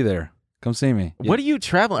 Connecticut. I'll be there. Come see me. What are you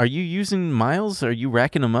traveling? Are you using miles? Are you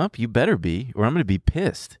racking them up? You better be, or I'm going to be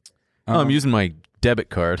pissed. I'm using my debit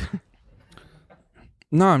card.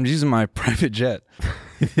 No, I'm using my private jet.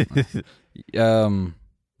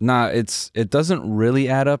 It doesn't really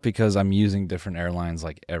add up because I'm using different airlines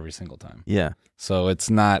like every single time. Yeah. So it's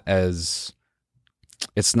not as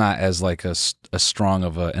like a strong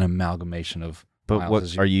of an amalgamation of. But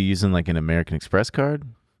what are you using, like an American Express card?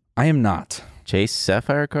 I am not. Chase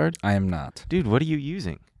Sapphire card? I am not. Dude, what are you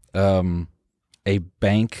using? A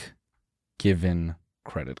bank given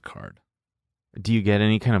credit card. Do you get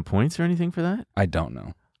any kind of points or anything for that? I don't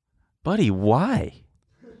know. Buddy, why?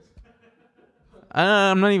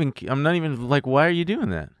 I'm not even like, why are you doing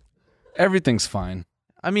that? Everything's fine.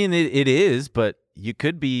 I mean, it is, but you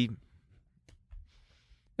could be.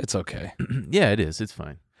 It's okay. Yeah, it is. It's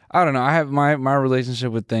fine. I don't know. I have my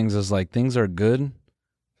relationship with things is like things are good,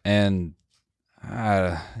 and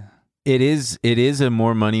It is a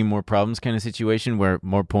more money, more problems kind of situation where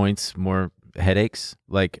more points, more headaches.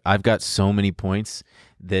 Like I've got so many points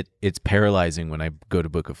that it's paralyzing when I go to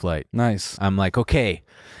book a flight. nice. I'm like, okay,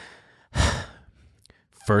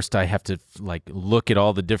 first I have to like look at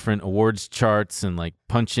all the different awards charts and like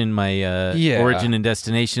punch in my origin and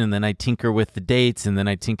destination, and then I tinker with the dates, and then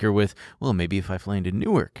I tinker with, well, maybe if I fly into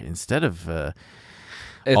Newark instead of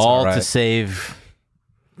It's all all right. to save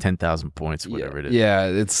 10,000 points, whatever it is. Yeah,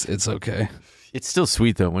 it's okay. It's still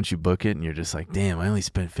sweet though once you book it and you're just like, damn, I only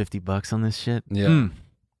spent $50 on this shit. Yeah,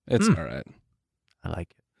 it's all right. I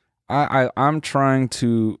like it. I'm trying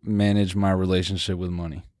to manage my relationship with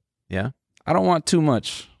money. Yeah. I don't want too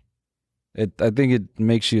much. I think it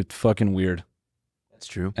makes you fucking weird, That's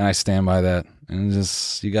true. and I stand by that. And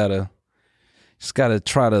you gotta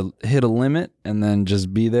try to hit a limit, and then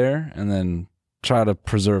just be there, and then try to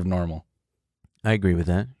preserve normal. I agree with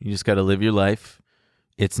that. You just got to live your life.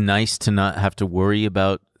 It's nice to not have to worry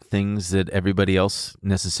about things that everybody else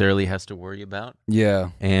necessarily has to worry about, Yeah,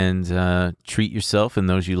 and treat yourself and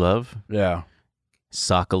those you love. yeah,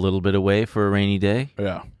 Sock a little bit away for a rainy day.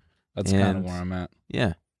 yeah. That's kind of And- where I'm at.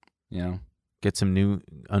 Yeah. You know, Get some new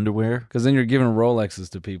underwear. because then you're giving Rolexes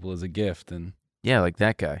to people as a gift, and Yeah, like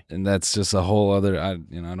that guy. that's just a whole other. I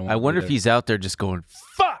don't. I wanna wonder be if there. he's out there just going,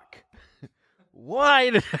 fuck.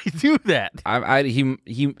 Why did I do that? He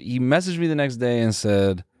messaged me the next day and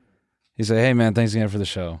said, hey man, thanks again for the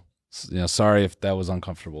show. Sorry if that was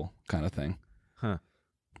uncomfortable, kind of thing. Huh.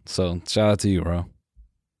 So shout out to you, bro.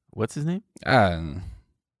 What's his name? I'm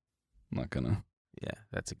not gonna. Yeah,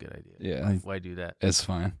 that's a good idea. Yeah. Why do that? It's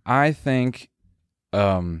fine. I think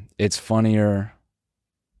it's funnier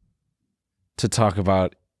to talk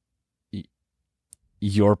about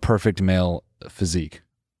your perfect male physique.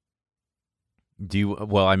 Do you?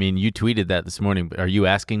 Well, I mean, you tweeted that this morning. But are you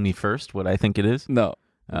asking me first what I think it is? No,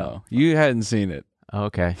 no, you hadn't seen it.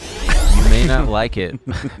 Okay. You may not like it,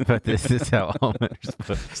 but this is how all matters.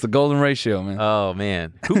 It's the golden ratio, man. Oh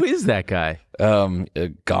man, who is that guy?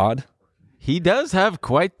 God. He does have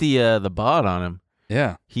quite the bod on him.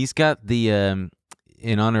 Yeah. He's got the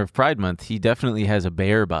in honor of Pride Month. He definitely has a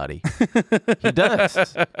bear body. He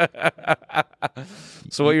does.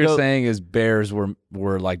 So what you're saying is bears were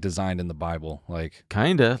like designed in the Bible, like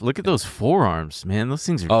Kinda. Look at those forearms, man. Those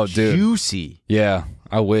things are dude. juicy. yeah.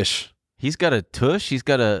 I wish. He's got a tush. He's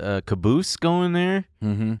got a caboose going there,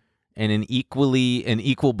 Mm-hmm. and an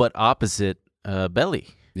equal but opposite belly.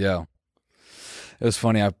 Yeah. It was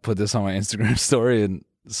funny. I put this on my Instagram story, and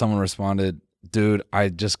someone responded, "Dude, I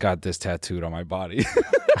just got this tattooed on my body."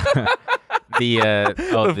 The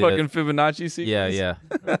fucking Fibonacci sequence. yeah.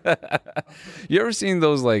 You ever seen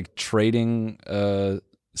those like trading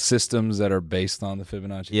systems that are based on the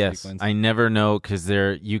Fibonacci Yes, sequence? I never know because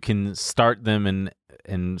you can start them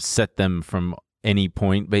and set them from any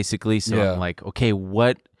point basically. So Yeah. I'm like, okay,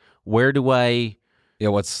 where do I? Yeah.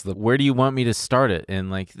 What's the? Where do you want me to start it?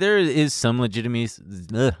 And like, there is some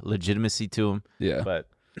legitimacy to them, Yeah. but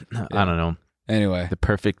I don't know. Anyway. The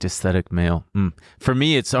perfect aesthetic male. For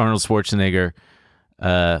me, it's Arnold Schwarzenegger,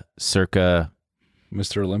 circa.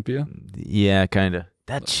 Mr. Olympia. Yeah, kind of.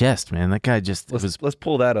 That chest, man. That guy just Let's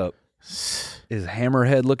pull that up. His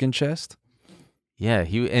hammerhead looking chest. Yeah,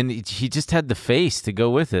 he just had the face to go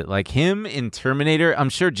with it. Like him in Terminator, I'm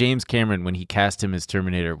sure James Cameron, when he cast him as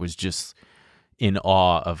Terminator, was just in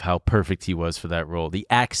awe of how perfect he was for that role. The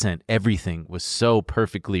accent, everything was so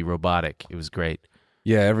perfectly robotic. It was great.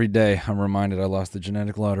 Yeah, every day I'm reminded I lost the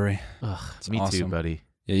genetic lottery. Ugh, me too, awesome. buddy.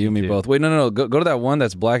 Yeah, you and me too. both. Wait, no. Go to that one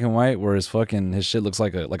that's black and white where his shit looks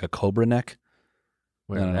like a cobra neck.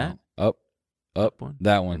 Where No. that? Up. One?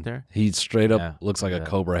 That Right one. there? He straight up Yeah, looks like a yeah.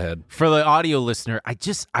 cobra head. For the audio listener,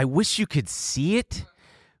 I wish you could see it,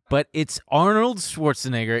 but it's Arnold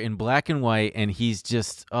Schwarzenegger in black and white, and he's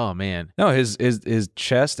just, oh man. No, his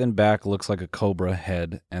chest and back looks like a cobra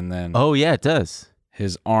head, and then Oh yeah, it does.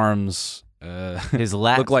 his arms His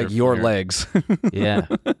lats look like are your flared. legs. Yeah,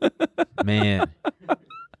 man.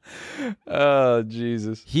 Oh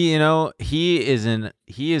Jesus. He is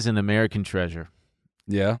an American treasure,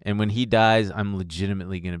 Yeah. and when he dies, I'm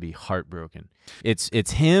legitimately gonna be heartbroken. It's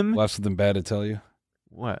him. We'll have something bad to tell you.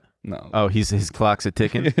 What? No. Oh, his clock's a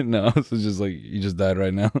ticking. No, it's just like you just died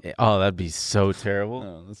right now. Oh, that'd be so terrible.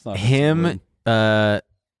 No, that's not Him,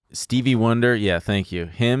 Stevie Wonder. Yeah, thank you.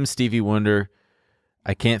 Him, Stevie Wonder.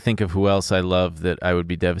 I can't think of who else I love that I would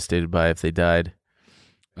be devastated by if they died.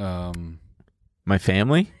 My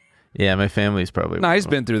family? Yeah, my family's probably. No, he's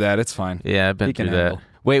been through that. It's fine. Yeah, I've been he can through that. handle.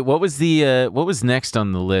 Wait, what was next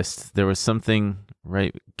on the list? There was something,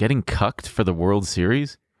 right? Getting cucked for the World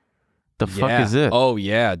Series? The fuck is it? Oh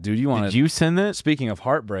yeah, dude. Did you send that? Speaking of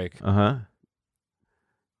heartbreak,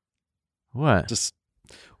 What? just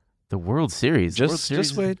The World Series.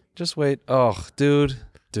 just wait. Oh, dude.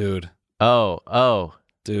 Oh.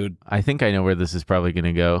 Dude. I think I know where this is probably going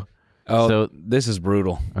to go. Oh, So- this is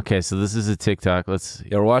brutal. Okay, so this is a TikTok. Let's see.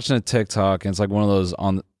 Yeah, we're watching a TikTok, and it's like one of those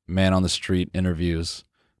man on the street interviews.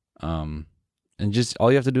 And just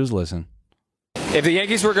all you have to do is listen. If the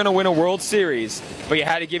Yankees were going to win a World Series, but you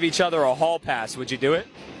had to give each other a hall pass, would you do it?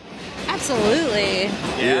 Absolutely.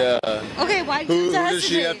 Yeah. Okay, why Who does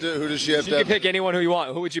she have to? Who does she have You to? can pick anyone who you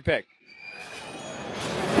want. Who would you pick?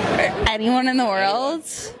 Anyone in the world?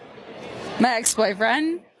 My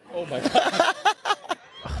ex-boyfriend? Oh my god.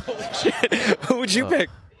 Holy shit. Who would you pick?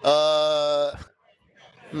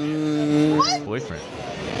 Boyfriend.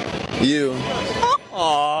 You. Aw.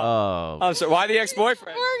 Oh. I'm sorry. Why the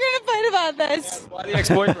ex-boyfriend? We're gonna fight about this. Why the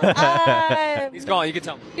ex-boyfriend? He's gone. You can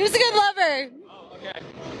tell me. He was a good lover. Okay.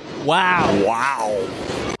 Wow.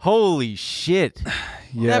 Holy shit.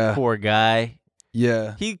 Yeah. That poor guy.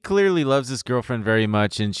 Yeah. He clearly loves his girlfriend very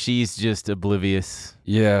much, and she's just oblivious.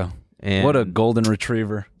 Yeah. And What a golden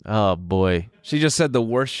retriever. Oh, boy. She just said the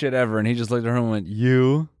worst shit ever, and he just looked at her and went,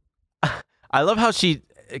 "You." I love how she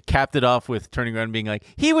capped it off with turning around and being like,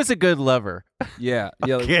 he was a good lover. Yeah.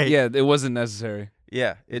 Yeah. Okay. Yeah. It wasn't necessary.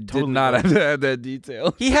 Yeah, it Did not have to add that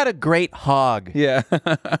detail. He had a great hog. Yeah.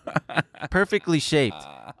 Perfectly shaped.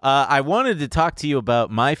 I wanted to talk to you about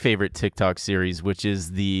my favorite TikTok series, which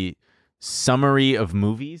is the summary of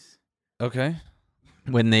movies. Okay.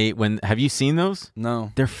 Have you seen those?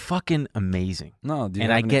 No. They're fucking amazing. No. Do you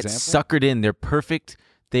And have I an get example? suckered in. They're perfect.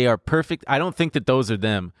 They are perfect. I don't think that those are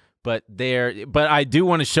them, but I do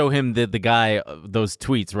want to show him the guy, those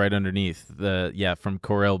tweets right underneath from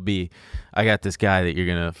Corel B. I got this guy that you're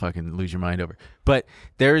gonna fucking lose your mind over. But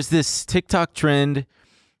there's this TikTok trend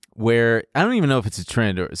where I don't even know if it's a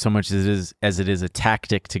trend or so much as it is a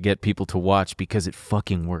tactic to get people to watch because it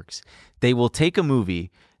fucking works. They will take a movie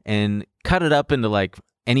and cut it up into like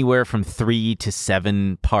anywhere from 3 to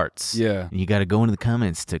 7 parts. Yeah. And you got to go into the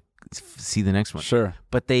comments to see the next one. Sure.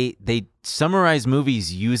 But they summarize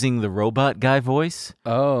movies using the robot guy voice.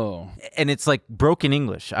 Oh. And it's like broken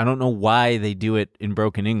English. I don't know why they do it in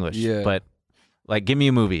broken English. Yeah. But like, give me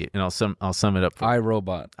a movie and I'll sum it up for you.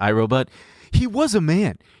 iRobot. iRobot. He was a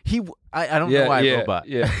man. I don't know why iRobot.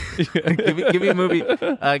 Yeah. give me a movie.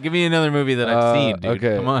 Give me another movie that I've seen, dude.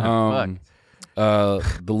 Okay. Come on.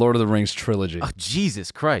 Fuck. The Lord of the Rings trilogy. Oh,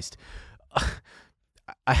 Jesus Christ.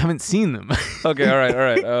 I haven't seen them. Okay. All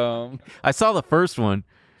right. I saw the first one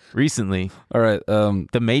recently. All right.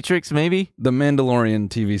 The Matrix, maybe? The Mandalorian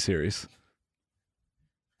TV series.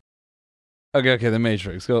 Okay. The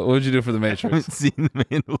Matrix. Go. What would you do for the I Matrix? haven't seen The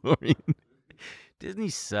Mandalorian. Disney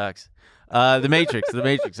sucks. The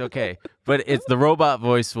Matrix. Okay, but it's the robot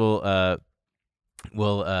voice will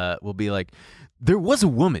be like, there was a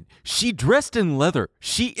woman. She dressed in leather.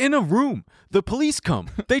 She in a room. The police come.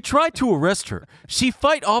 They try to arrest her. She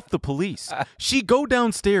fight off the police. She go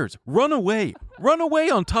downstairs. Run away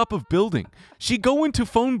on top of building. She go into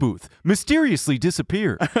phone booth. Mysteriously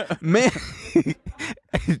disappear. Man,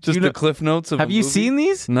 Just the cliff notes of. have a you movie? seen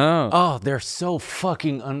these? No. Oh, they're so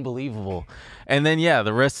fucking unbelievable. And then, yeah,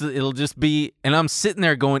 the rest of it'll just be, and I'm sitting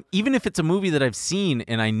there going, even if it's a movie that I've seen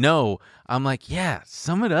and I know, I'm like, yeah,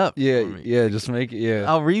 sum it up. Yeah. for me. Yeah. Just make it. Yeah.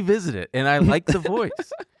 I'll revisit it. And I like the voice.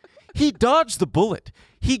 He dodged the bullet.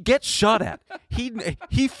 He gets shot at.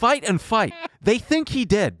 He fight and fight. They think he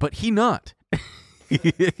dead, but he not.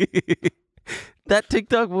 That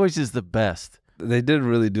TikTok voice is the best. They did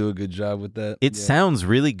really do a good job with that. It sounds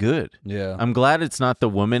really good. Yeah. I'm glad it's not the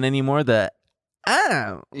woman anymore. Let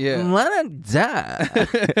him die.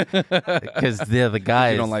 Because the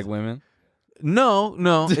guy. You don't like women? No,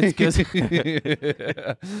 it's because I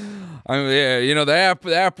mean, yeah, the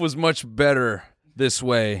app was much better this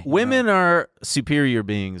way. women are superior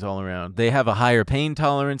beings all around. They have a higher pain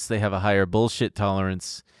tolerance. They have a higher bullshit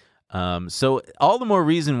tolerance. So all the more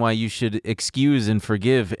reason why you should excuse and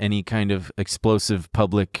forgive any kind of explosive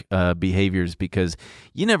public behaviors, because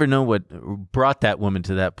you never know what brought that woman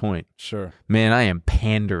to that point. Sure. Man, I am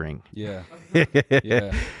pandering. Yeah.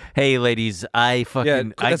 Yeah. Hey, ladies, I Yeah.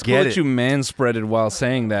 I That's get cool it. that you manspreaded while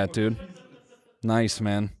saying that, dude. Nice,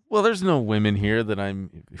 man. Well, there's no women here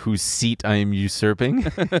whose seat I am usurping.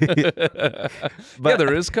 But yeah,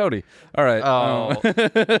 there is Cody. All right. Oh,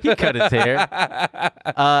 he cut his hair.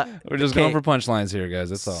 We're just going for punchlines here, guys.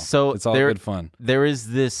 That's all. So it's all good fun. There is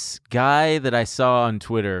this guy that I saw on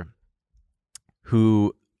Twitter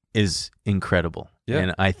who is incredible. Yeah.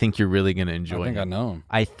 And I think you're really going to enjoy I think him. I know him.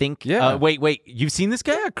 I think. Yeah. Wait. You've seen this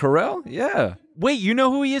guy? Yeah, Carell. Yeah. Wait, you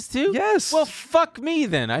know who he is too? Yes. Well, fuck me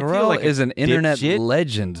then. I feel Carell like is an internet dipshit.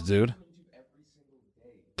 legend, dude.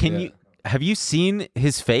 Have you seen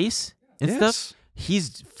his face and stuff?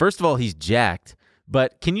 He's first of all, he's jacked.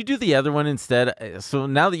 But can you do the other one instead? So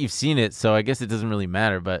now that you've seen it, so I guess it doesn't really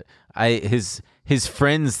matter. But his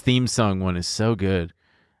Friends theme song one is so good.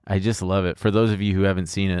 I just love it. For those of you who haven't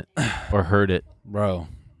seen it or heard it, bro,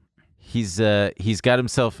 he's got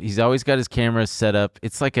himself. He's always got his camera set up.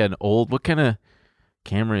 It's like an old. What kind of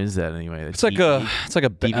camera is that anyway? It's like a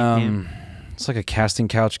casting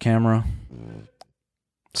couch camera.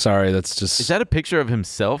 Sorry, that's just. Is that a picture of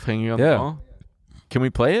himself hanging on the Yeah. wall? Can we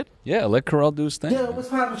play it? Yeah, let Carell do his thing. I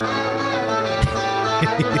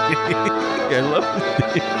love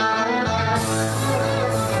it.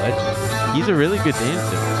 He's a really good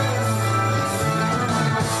dancer.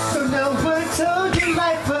 So no one told you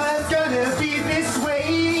life was gonna be this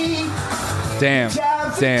way. Damn.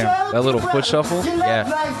 That little foot shuffle. Yeah.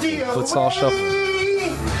 Foot saw shuffle.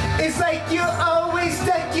 It's like you're always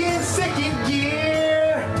stuck in second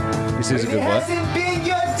gear. He sees a good what? Hasn't been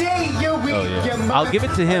your day, your week, your month. I'll give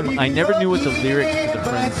it to him. I never knew what the lyrics to the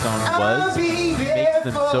Friends song was. He makes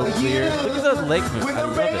them so clear. Look at that leg move. I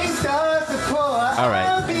love it. All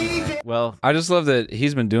right. Well, I just love that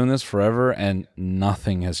he's been doing this forever and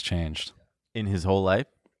nothing has changed. In his whole life?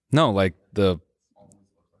 No, like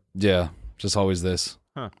just always this.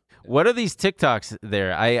 Huh. What are these TikToks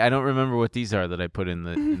there? I don't remember what these are that I put in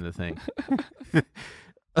the thing.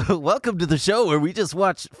 Welcome to the show where we just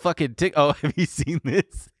watch fucking Oh, have you seen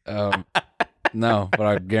this? No, but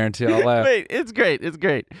I guarantee I'll laugh. Wait, it's great. It's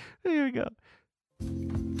great. Here we go.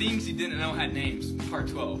 Things you didn't know had names, part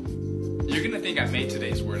 12. You're gonna think I made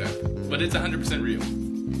today's word up, but it's 100% real.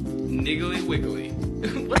 Niggly wiggly.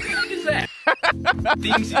 What the heck is that?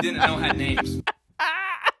 Things you didn't know had names.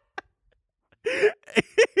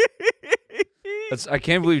 I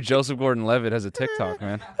can't believe Joseph Gordon-Levitt has a TikTok,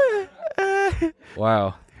 man.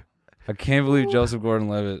 Wow. I can't believe Joseph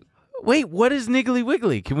Gordon-Levitt. Wait, what is Niggly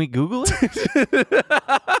Wiggly? Can we Google it?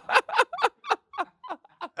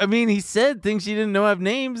 I mean, he said things you didn't know have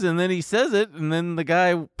names, and then he says it, and then the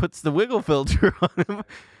guy puts the wiggle filter on him.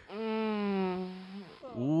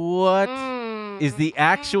 What is the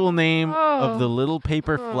actual name of the little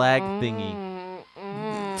paper flag thingy?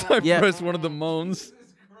 I pressed one of the moans.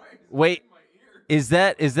 Wait, is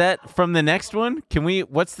that from the next one?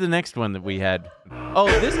 What's the next one that we had? Oh,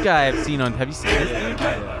 this guy I've seen on. Have you seen this dude?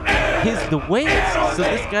 The way so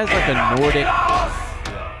this guy's like a Nordic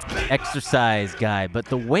exercise guy, but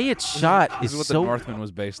the way it's shot This is what the Northman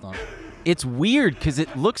was based on. It's weird because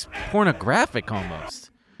it looks pornographic almost.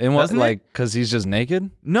 And what, Doesn't it? like, because he's just naked?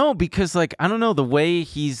 No, because like I don't know, the way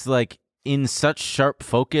he's like in such sharp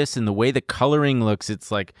focus and the way the coloring looks,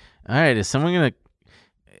 it's like, all right, is someone gonna?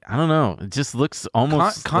 I don't know. It just looks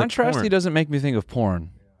almost contrast. Like He doesn't make me think of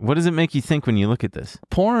porn. What does it make you think when you look at this?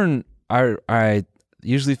 Porn, I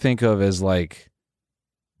usually think of as like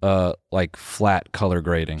flat color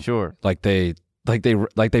grading. Sure. Like they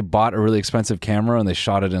bought a really expensive camera and they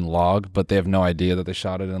shot it in log, but they have no idea that they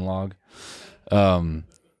shot it in log.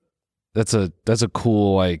 That's a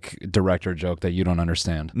cool like director joke that you don't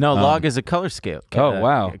understand. No, log is a color scale. Oh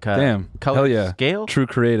wow, damn, color hell yeah, scale, true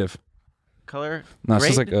creative. Color. No, it's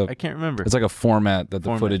grade? just like I can't remember. It's like a format that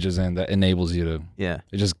the footage is in that enables you to. Yeah.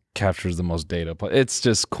 It just captures the most data. But it's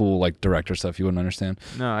just cool like director stuff you wouldn't understand.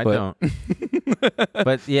 No, I don't.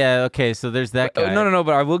 But yeah, okay. So there's that guy. No.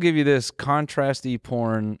 But I will give you this contrasty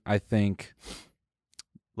porn. I think.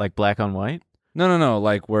 Like black on white. No.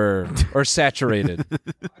 Like or saturated.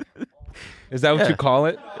 Is that what you call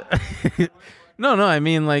it? No. I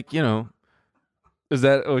mean, like, you know. Is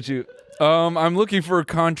that what you? I'm looking for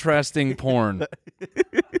contrasting porn.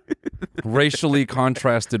 Racially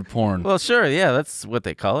contrasted porn. Well, sure. Yeah, that's what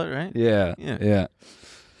they call it, right? Yeah.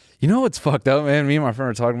 You know what's fucked up, man? Me and my friend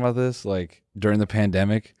were talking about this, like, during the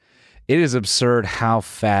pandemic. It is absurd how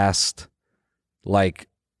fast, like,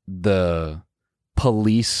 the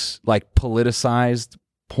police, like, politicized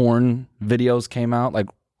porn videos came out. Like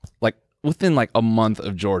within, like, a month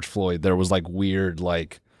of George Floyd, there was, like, weird,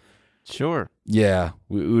 like... Sure. Yeah.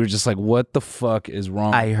 We were just like, what the fuck is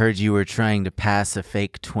wrong? I heard you were trying to pass a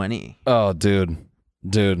fake 20. Oh, dude.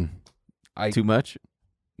 Too much?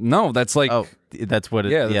 No, that's like... Oh, that's what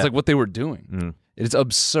it... Yeah, that's like what they were doing. Mm. It's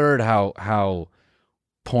absurd how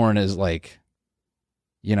porn is like,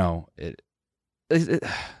 you know,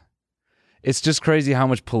 it's just crazy how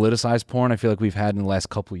much politicized porn I feel like we've had in the last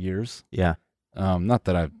couple years. Yeah. Not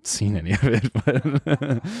that I've seen any of it, but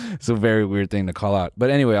it's a very weird thing to call out. But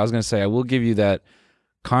anyway, I was going to say, I will give you that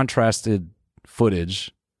contrasted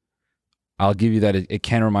footage. I'll give you that it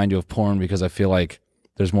can remind you of porn because I feel like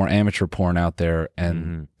there's more amateur porn out there,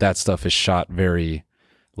 and that stuff is shot very,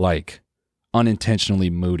 like, unintentionally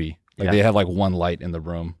moody. Like, they have, like, one light in the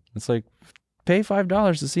room. It's like, pay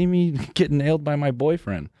 $5 to see me get nailed by my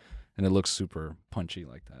boyfriend. And it looks super punchy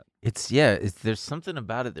like that. There's something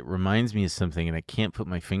about it that reminds me of something, and I can't put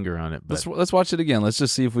my finger on it. But let's watch it again. Let's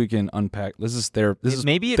just see if we can unpack. This is therapy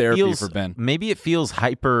for Ben. Maybe it feels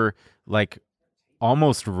hyper, like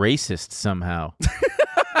almost racist somehow.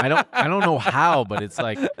 I don't know how, but it's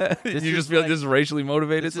like you just feel like this is racially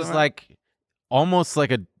motivated. This is like almost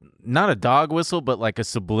like not a dog whistle, but like a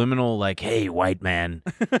subliminal, like, "Hey, white man,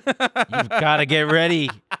 you've got to get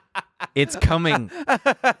ready. It's coming."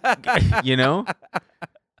 You know.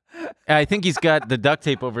 I think he's got the duct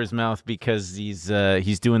tape over his mouth because he's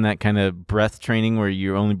doing that kind of breath training where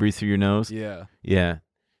you only breathe through your nose. Yeah.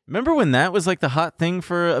 Remember when that was like the hot thing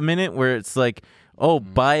for a minute, where it's like, oh,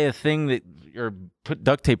 buy a thing or put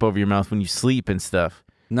duct tape over your mouth when you sleep and stuff.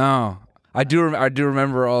 No, I do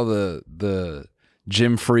remember all the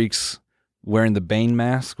gym freaks wearing the Bane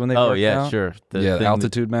mask when they worked out. Sure. The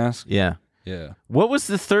altitude mask. Yeah. What was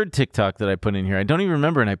the third TikTok that I put in here? I don't even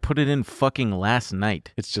remember, and I put it in fucking last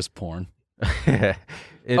night. It's just porn.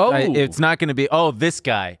 It's not going to be, this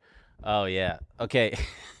guy. Oh, yeah. Okay.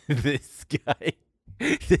 This guy.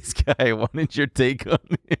 I wanted your take on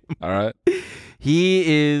him. All right.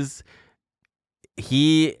 He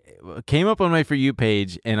came up on my For You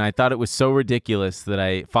page, and I thought it was so ridiculous that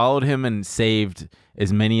I followed him and saved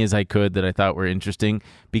as many as I could that I thought were interesting,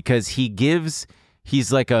 because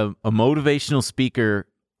he's like a motivational speaker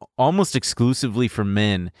almost exclusively for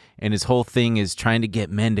men, and his whole thing is trying to get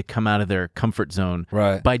men to come out of their comfort zone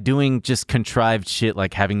by doing just contrived shit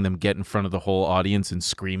like having them get in front of the whole audience and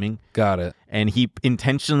screaming. Got it. And he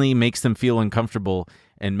intentionally makes them feel uncomfortable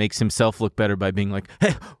and makes himself look better by being like,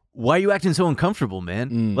 "Hey, why are you acting so uncomfortable,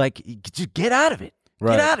 man? Like, just get out of it.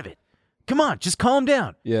 Get out of it. Come on, just calm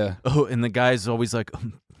down." Yeah. Oh, and the guy's always like,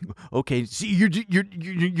 "Okay, see,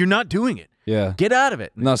 you're not doing it. Yeah. Get out of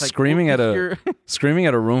it." And no, it's like, screaming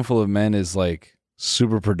at a room full of men is like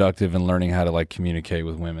super productive in learning how to like communicate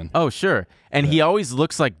with women. Oh, sure. And he always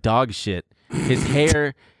looks like dog shit. His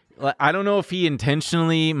hair, I don't know if he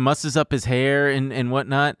intentionally musses up his hair and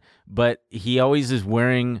whatnot, but he always is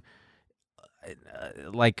wearing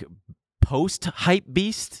like post-hype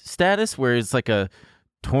beast status, where it's like a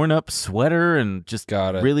torn up sweater and just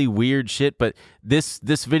really weird shit. But this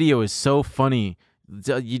video is so funny.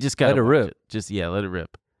 You just gotta let it rip. Let it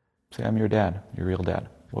rip. Say I'm your dad, your real dad.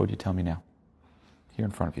 What would you tell me now? Here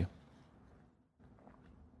in front of you.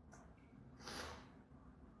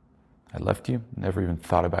 I left you, never even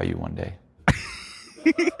thought about you one day.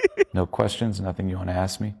 No questions, nothing you want to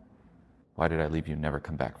ask me. Why did I leave you, never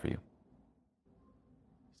come back for you?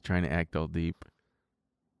 He's trying to act all deep.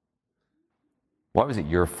 Why was it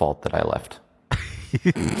your fault that I left?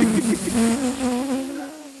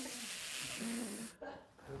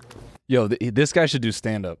 Yo, this guy should do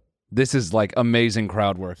stand-up. This is like amazing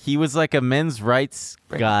crowd work. He was like a men's rights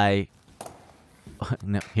guy.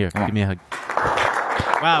 No, here, give me a hug.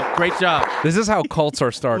 Wow, great job. This is how cults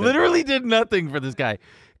are started. Literally did nothing for this guy.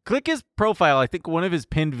 Click his profile. I think one of his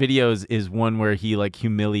pinned videos is one where he like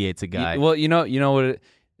humiliates a guy. Well, you know what?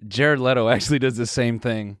 Jared Leto actually does the same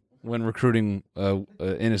thing when recruiting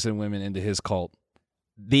innocent women into his cult.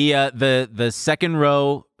 The second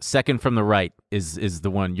row, second from the right is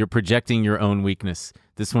the one. You're projecting your own weakness.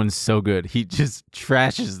 This one's so good. He just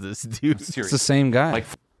trashes this dude. It's the same guy. Like,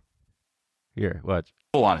 here, watch.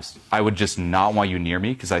 Full honest, I would just not want you near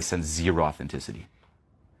me because I sense zero authenticity.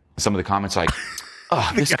 Some of the comments are like,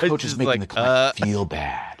 "Oh, this coach is making the client feel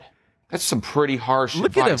bad." That's some pretty harsh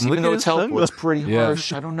advice. Even though it's helpful, it's pretty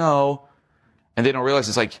harsh. I don't know. And they don't realize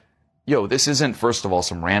it's like, yo, this isn't, first of all,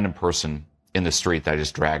 some random person in the street that I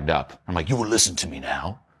just dragged up. I'm like, you will listen to me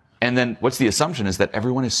now. And then what's the assumption is that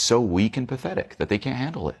everyone is so weak and pathetic that they can't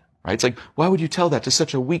handle it, right? It's like, why would you tell that to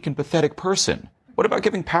such a weak and pathetic person? What about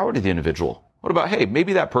giving power to the individual? What about, hey,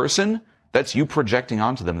 maybe that person, that's you projecting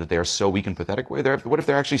onto them that they are so weak and pathetic. What if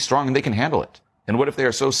they're actually strong and they can handle it? And what if they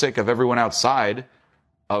are so sick of everyone outside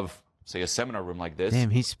of, say, a seminar room like this?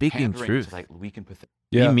 Damn, he's speaking truth. To, like, weak and pathetic.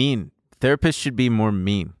 Yeah. Be mean. Therapists should be more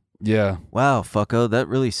mean. Yeah. Wow, fucko, that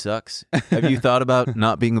really sucks. Have you thought about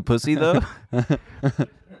not being a pussy, though?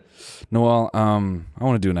 Noel, I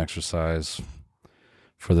want to do an exercise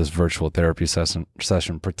for this virtual therapy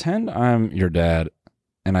session. Pretend I'm your dad,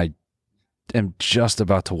 and I am just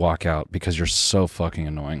about to walk out because you're so fucking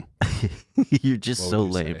annoying. You're just What so would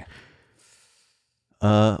you lame.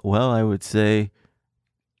 say? Well, I would say,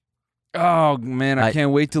 Oh man, I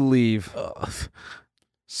can't wait to leave.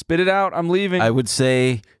 Spit it out. I'm leaving. I would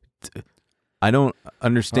say, I don't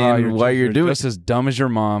understand why you're doing. Just as dumb as your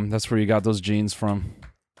mom. That's where you got those genes from.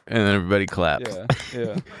 And then everybody claps.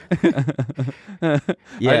 Yeah.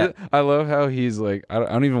 Yeah. I love how he's like, I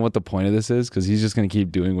don't even know what the point of this is because he's just going to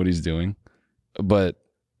keep doing what he's doing. But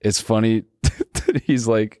it's funny that he's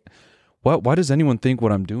like, why does anyone think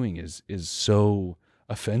what I'm doing is so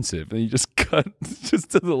offensive? And he just cut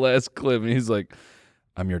just to the last clip and he's like,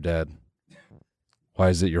 I'm your dad. Why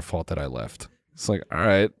is it your fault that I left? It's like, all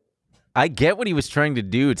right. I get what he was trying to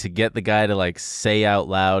do to get the guy to like say out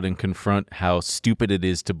loud and confront how stupid it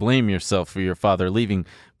is to blame yourself for your father leaving,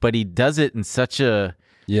 but he does it in such a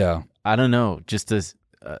I don't know, just a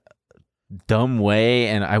dumb way.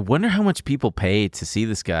 And I wonder how much people pay to see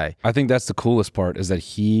this guy. I think that's the coolest part is that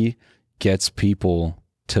he gets people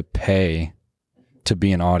to pay to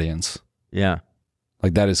be an audience. Yeah,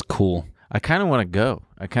 like that is cool. I kind of want to go.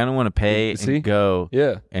 I kind of want to pay and go.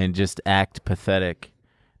 Yeah, and just act pathetic.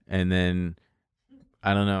 And then,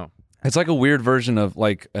 I don't know. It's like a weird version of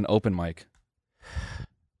like an open mic.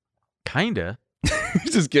 Kinda.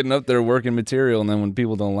 He's just getting up there working material, and then when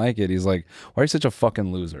people don't like it, he's like, why are you such a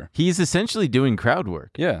fucking loser? He's essentially doing crowd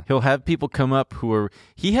work. Yeah. He'll have people come up who are...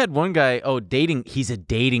 He had one guy, dating. He's a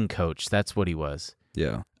dating coach. That's what he was.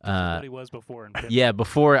 Yeah. That's what he was before. Yeah,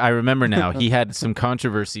 before, I remember now, he had some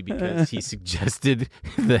controversy because he suggested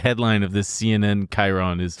the headline of this CNN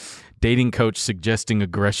Chiron is... Dating coach suggesting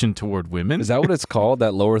aggression toward women. Is that what it's called?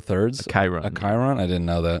 That lower thirds? A Chiron. A Chiron? I didn't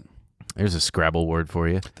know that. There's a Scrabble word for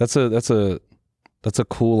you. That's a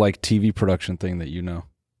cool like TV production thing that you know.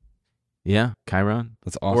 Yeah, Chiron.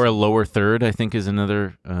 That's awesome. Or a lower third, I think, is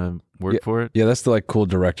another word for it. Yeah, that's the like cool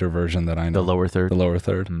director version that I know. The lower third. The lower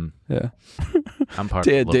third. Yeah. I'm part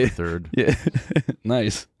of the lower third. Yeah.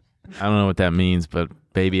 Nice. I don't know what that means, but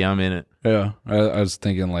baby, I'm in it. Yeah. I was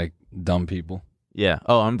thinking like dumb people. Yeah.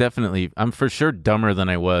 Oh, I'm for sure dumber than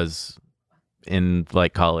I was in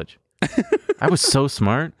like college. I was so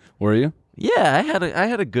smart. Were you? Yeah, I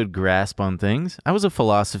had a good grasp on things. I was a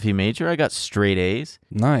philosophy major. I got straight A's.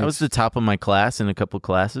 Nice. I was the top of my class in a couple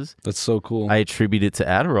classes. That's so cool. I attribute it to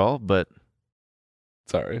Adderall, but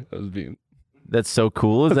sorry, I was being. That's so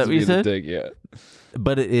cool. Is that what you said? Yeah.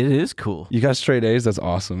 But it is cool. You got straight A's. That's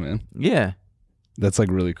awesome, man. Yeah. That's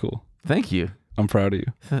like really cool. Thank you. I'm proud of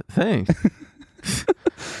you. Thanks.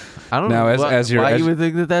 I don't now, know why you would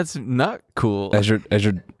think that that's not cool. As your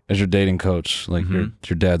dating coach, like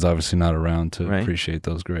your dad's obviously not around to appreciate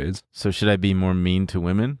those grades. So should I be more mean to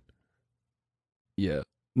women? Yeah.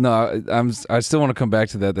 No, I still want to come back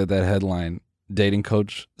to that headline. Dating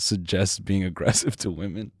coach suggests being aggressive to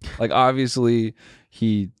women. Like obviously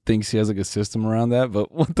he thinks he has like a system around that,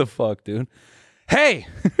 but what the fuck, dude? Hey,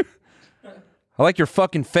 I like your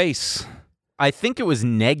fucking face. I think it was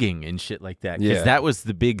negging and shit like that. Because that was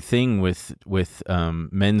the big thing with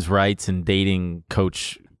men's rights and dating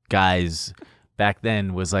coach guys back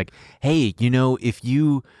then was like, hey, if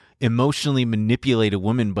you emotionally manipulate a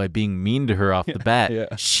woman by being mean to her off the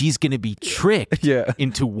bat, she's going to be tricked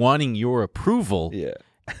into wanting your approval. Yeah.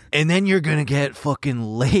 And then you're going to get fucking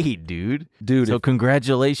laid, dude. So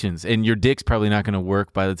congratulations. And your dick's probably not going to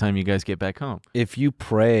work by the time you guys get back home. If you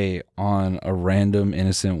prey on a random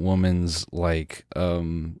innocent woman's like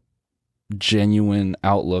genuine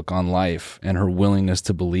outlook on life and her willingness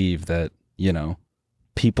to believe that,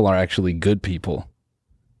 people are actually good people,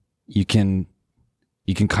 you can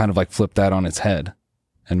kind of like flip that on its head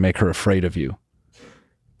and make her afraid of you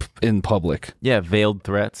in public. Yeah, veiled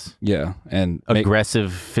threats. Yeah, and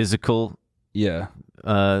aggressive physical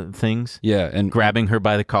things. Yeah, and grabbing her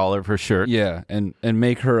by the collar of her shirt. Yeah, and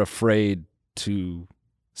make her afraid to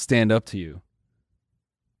stand up to you.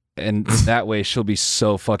 And that way she'll be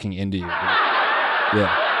so fucking into you.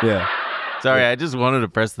 Yeah. Sorry, I just wanted to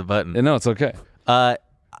press the button. No, it's okay.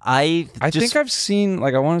 I think I've seen,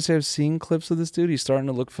 like, I want to say I've seen clips of this dude. He's starting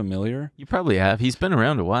to look familiar. You probably have. He's been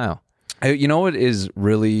around a while. You know what is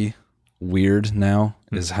really weird now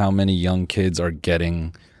is how many young kids are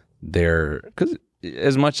getting because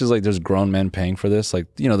as much as like there's grown men paying for this,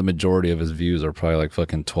 like, the majority of his views are probably like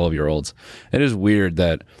fucking 12-year-olds. It is weird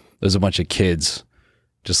that there's a bunch of kids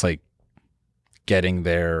just like getting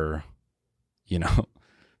their,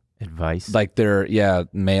 advice, like their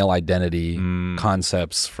male identity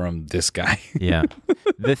concepts from this guy. Yeah.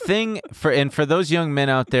 The thing for those young men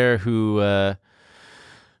out there who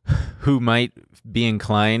might be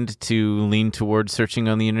inclined to lean towards searching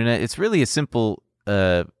on the internet, it's really a simple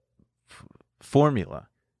formula.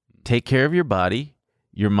 Take care of your body.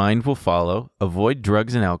 Your mind will follow. Avoid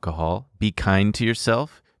drugs and alcohol. Be kind to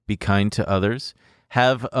yourself. Be kind to others.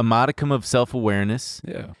 Have a modicum of self-awareness.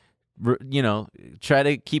 Yeah. Try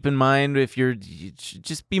to keep in mind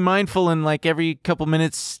just be mindful and like every couple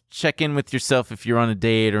minutes check in with yourself if you're on a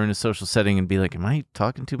date or in a social setting and be like, am I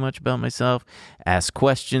talking too much about myself? Ask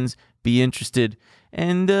questions, be interested,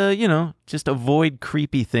 and, just avoid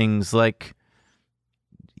creepy things like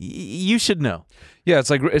you should know. Yeah,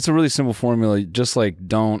 it's a really simple formula. Just like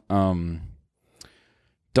don't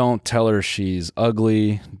tell her she's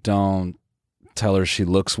ugly. Don't tell her she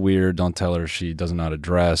looks weird. Don't tell her she doesn't know how to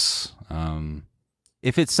dress.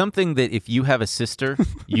 If it's something that if you have a sister,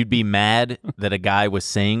 you'd be mad that a guy was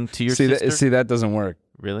saying to your sister. That doesn't work.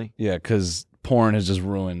 Really? Yeah, because porn has just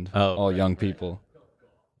ruined all young people.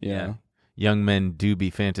 Yeah. Young men do be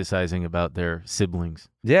fantasizing about their siblings.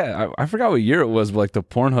 Yeah, I forgot what year it was, but like the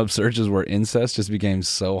Pornhub searches where incest just became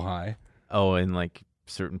so high. Oh, in like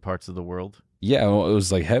certain parts of the world? Yeah, well, it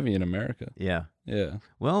was like heavy in America. Yeah. Yeah.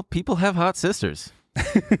 Well, people have hot sisters.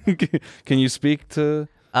 Can you speak to?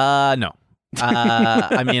 No.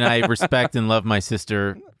 I mean, I respect and love my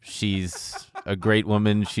sister. She's a great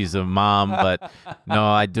woman. She's a mom, but no,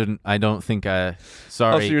 I don't think sorry.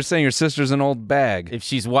 Oh, so you're saying your sister's an old bag? If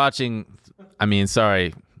she's watching, I mean,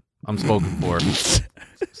 sorry, I'm spoken for.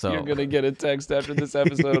 So you're gonna get a text after this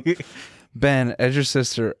episode. Ben, as your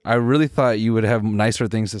sister, I really thought you would have nicer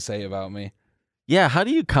things to say about me. Yeah, how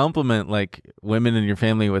do you compliment like women in your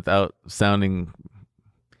family without sounding?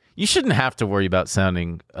 You shouldn't have to worry about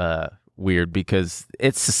sounding weird because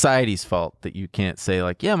it's society's fault that you can't say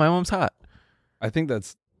like, yeah, my mom's hot. I think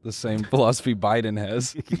that's the same philosophy Biden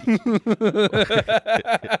has.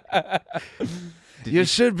 You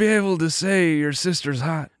should be able to say your sister's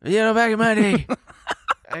hot. Back in my day,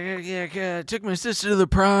 I took my sister to the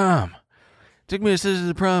prom.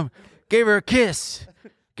 Gave her a kiss.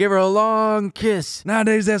 Gave her a long kiss.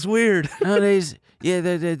 Nowadays, that's weird. Nowadays, yeah,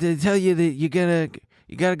 they tell you that you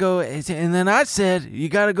gotta go, and then I said you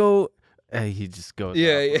gotta go. He just goes.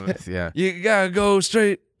 Yeah. You gotta go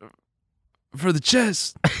straight for the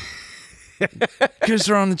chest. Kiss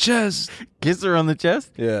her on the chest. Kiss her on the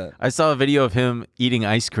chest? Yeah. I saw a video of him eating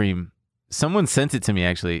ice cream. Someone sent it to me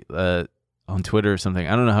actually on Twitter or something.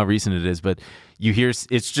 I don't know how recent it is, but you hear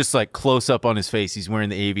it's just like close up on his face. He's wearing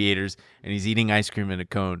the aviators and he's eating ice cream in a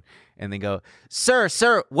cone. And they go, Sir,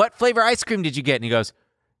 what flavor ice cream did you get? And he goes,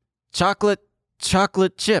 chocolate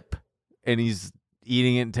chip. And he's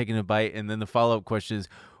eating it and taking a bite. And then the follow-up question is,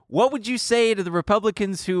 what would you say to the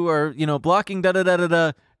Republicans who are, blocking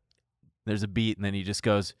da-da-da-da-da? There's a beat, and then he just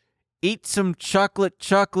goes, eat some chocolate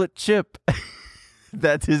chip.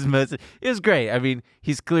 That's his message. It was great. I mean,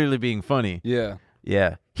 he's clearly being funny. Yeah.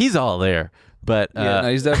 Yeah. He's all there. But no,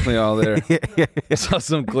 he's definitely all there. I saw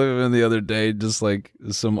some clip of him the other day, just like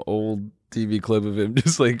some old TV clip of him,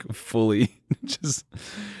 just like fully just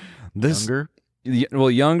this younger.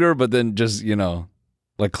 Well, younger, but then just,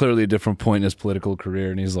 like clearly a different point in his political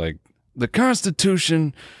career. And he's like, the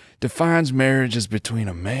Constitution defines marriage as between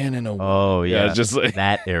a man and a woman. Oh, yeah. Just like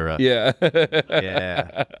that era. Yeah.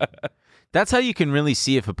 Yeah. That's how you can really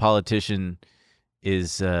see if a politician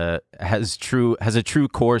is has a true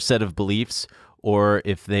core set of beliefs or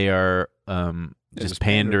if they are just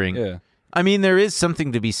pandering. Yeah. I mean, there is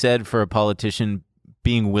something to be said for a politician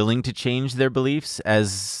being willing to change their beliefs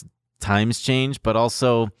as times change, but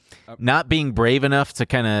also not being brave enough to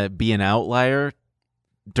kind of be an outlier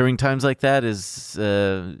during times like that is,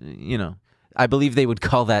 I believe they would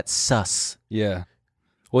call that sus. Yeah.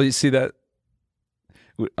 Well, you see that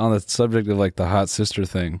on the subject of like the hot sister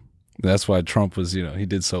thing. That's why Trump was, he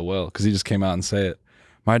did so well because he just came out and said it.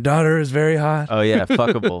 My daughter is very hot. Oh yeah,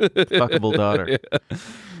 fuckable daughter. Yeah.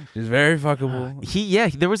 She's very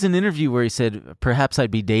fuckable. There was an interview where he said, perhaps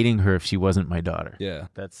I'd be dating her if she wasn't my daughter. Yeah.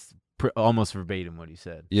 That's almost verbatim what he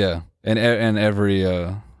said. Yeah. And every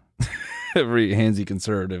every handsy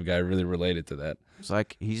conservative guy really related to that. It's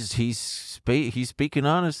like he's speaking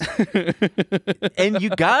honest. And you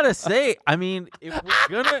gotta say, I mean,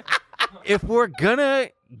 if we're gonna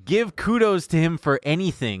give kudos to him for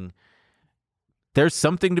anything, there's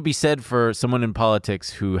something to be said for someone in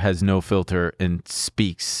politics who has no filter and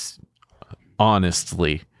speaks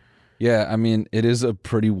honestly. Yeah, I mean, it is a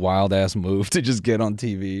pretty wild ass move to just get on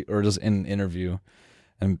TV or just in an interview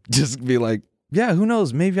and just be like, yeah, who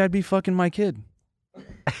knows? Maybe I'd be fucking my kid.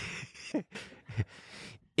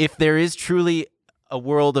 If there is truly a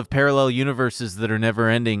world of parallel universes that are never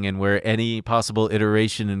ending and where any possible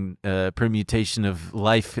iteration and permutation of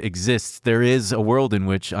life exists, there is a world in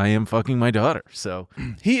which I am fucking my daughter. So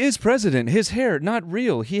he is president. His hair, not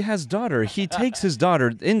real. He has daughter. He takes his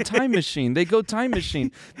daughter in time machine. They go time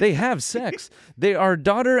machine. They have sex. They are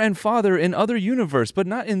daughter and father in other universe, but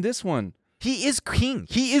not in this one. He is king.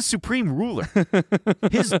 He is supreme ruler.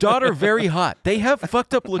 His daughter very hot. They have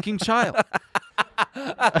fucked up looking child.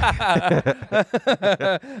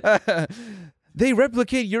 They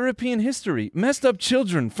replicate European history. Messed up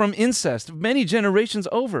children from incest many generations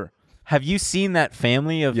over. Have you seen that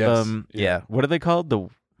family of yeah. What are they called? It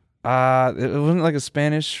wasn't like a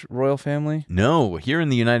Spanish royal family? No, here in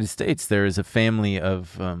the United States there is a family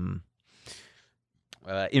of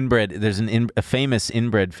inbred. There's a famous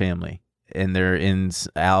inbred family, and they're in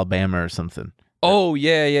Alabama or something. Oh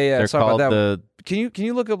yeah. They're called the. Can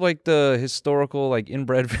you look up like the historical like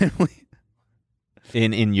inbred family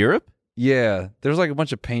in Europe? Yeah, there's like a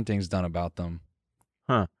bunch of paintings done about them.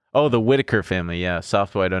 Huh. Oh, the Whitaker family. Yeah,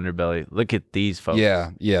 soft white underbelly. Look at these folks. Yeah.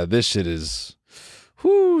 This shit is.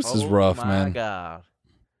 Whoo, this is rough, man. Oh my God.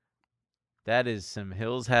 That is some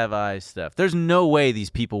hills have eyes stuff. There's no way these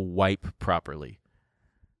people wipe properly.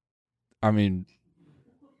 I mean,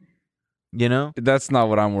 you know? That's not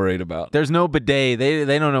what I'm worried about. There's no bidet.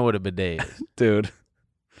 They don't know what a bidet is. Dude.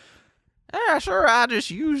 Yeah, sure, I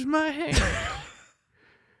just use my hand.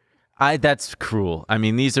 That's cruel. I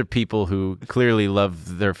mean, these are people who clearly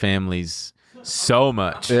love their families so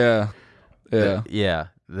much. Yeah. Yeah.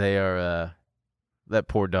 They are that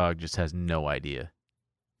poor dog just has no idea.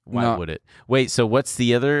 Why would it? Wait, so what's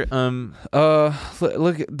the other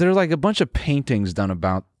look, there are like a bunch of paintings done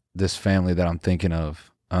about this family that I'm thinking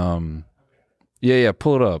of. Yeah,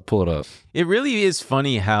 pull it up. It really is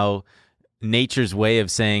funny how nature's way of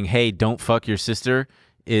saying, "Hey, don't fuck your sister,"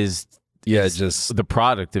 is just the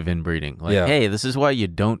product of inbreeding. Like, hey, this is why you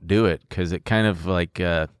don't do it, because it kind of like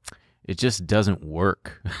it just doesn't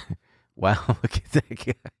work. Wow, look at that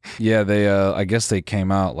guy. Yeah, they I guess they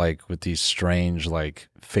came out like with these strange like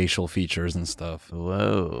facial features and stuff.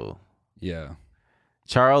 Whoa. Yeah.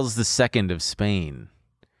 Charles II of Spain.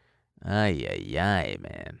 Ay,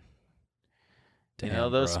 man. Damn, you know,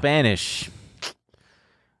 those bruh. Spanish.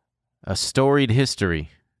 A storied history.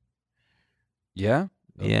 Yeah?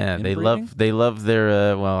 Yeah, they love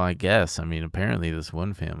their well, I guess. I mean, apparently this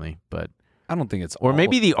one family, but I don't think it's or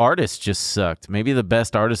maybe the artist just sucked. Maybe the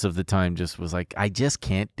best artist of the time just was like, I just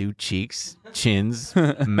can't do cheeks, chins,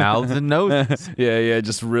 mouths, and noses. Yeah,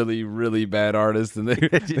 just really, really bad artists, and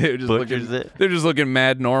they're just looking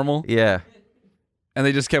mad normal. Yeah, and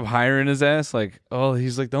they just kept hiring his ass. Like, oh,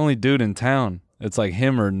 he's like the only dude in town. It's like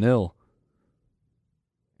him or nil.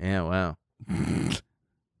 Yeah, wow.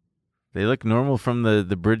 They look normal from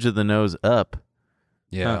the bridge of the nose up.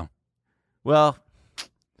 Yeah. Huh. Well,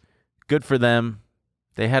 good for them.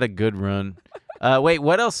 They had a good run. Wait,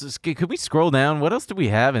 what else? Could we scroll down? What else do we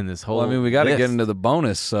have in this whole Well, I mean, we got to list? get into the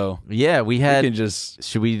bonus, so. Yeah, we had. We can just.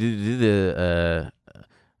 Should we do the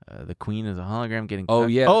Queen as a hologram getting Oh,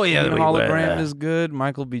 cut? yeah. Oh, yeah. The hologram is good.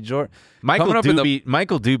 Michael B. Jordan. Michael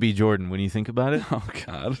Doobie Jordan, when you think about it.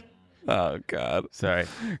 Oh, God. Sorry.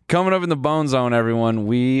 Coming up in the Bone Zone, everyone,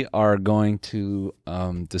 we are going to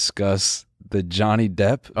discuss the Johnny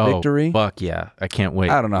Depp victory. Oh, fuck yeah. I can't wait.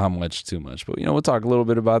 I don't know how much too much, but, we'll talk a little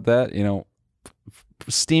bit about that.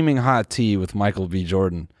 Steaming hot tea with Michael B.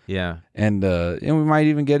 Jordan. Yeah. And we might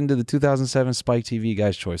even get into the 2007 Spike TV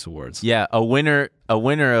Guys' Choice Awards. Yeah, a winner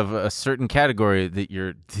of a certain category that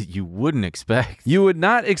you wouldn't expect. You would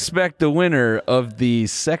not expect the winner of the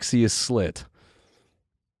sexiest slit.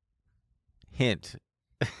 Hint.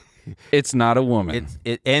 It's not a woman.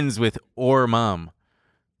 It ends with or mom.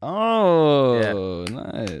 Oh,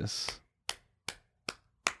 nice.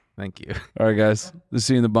 Thank you. All right, guys. This is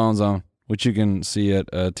See you in the Bone Zone, which you can see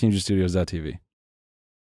at tmgstudios.tv.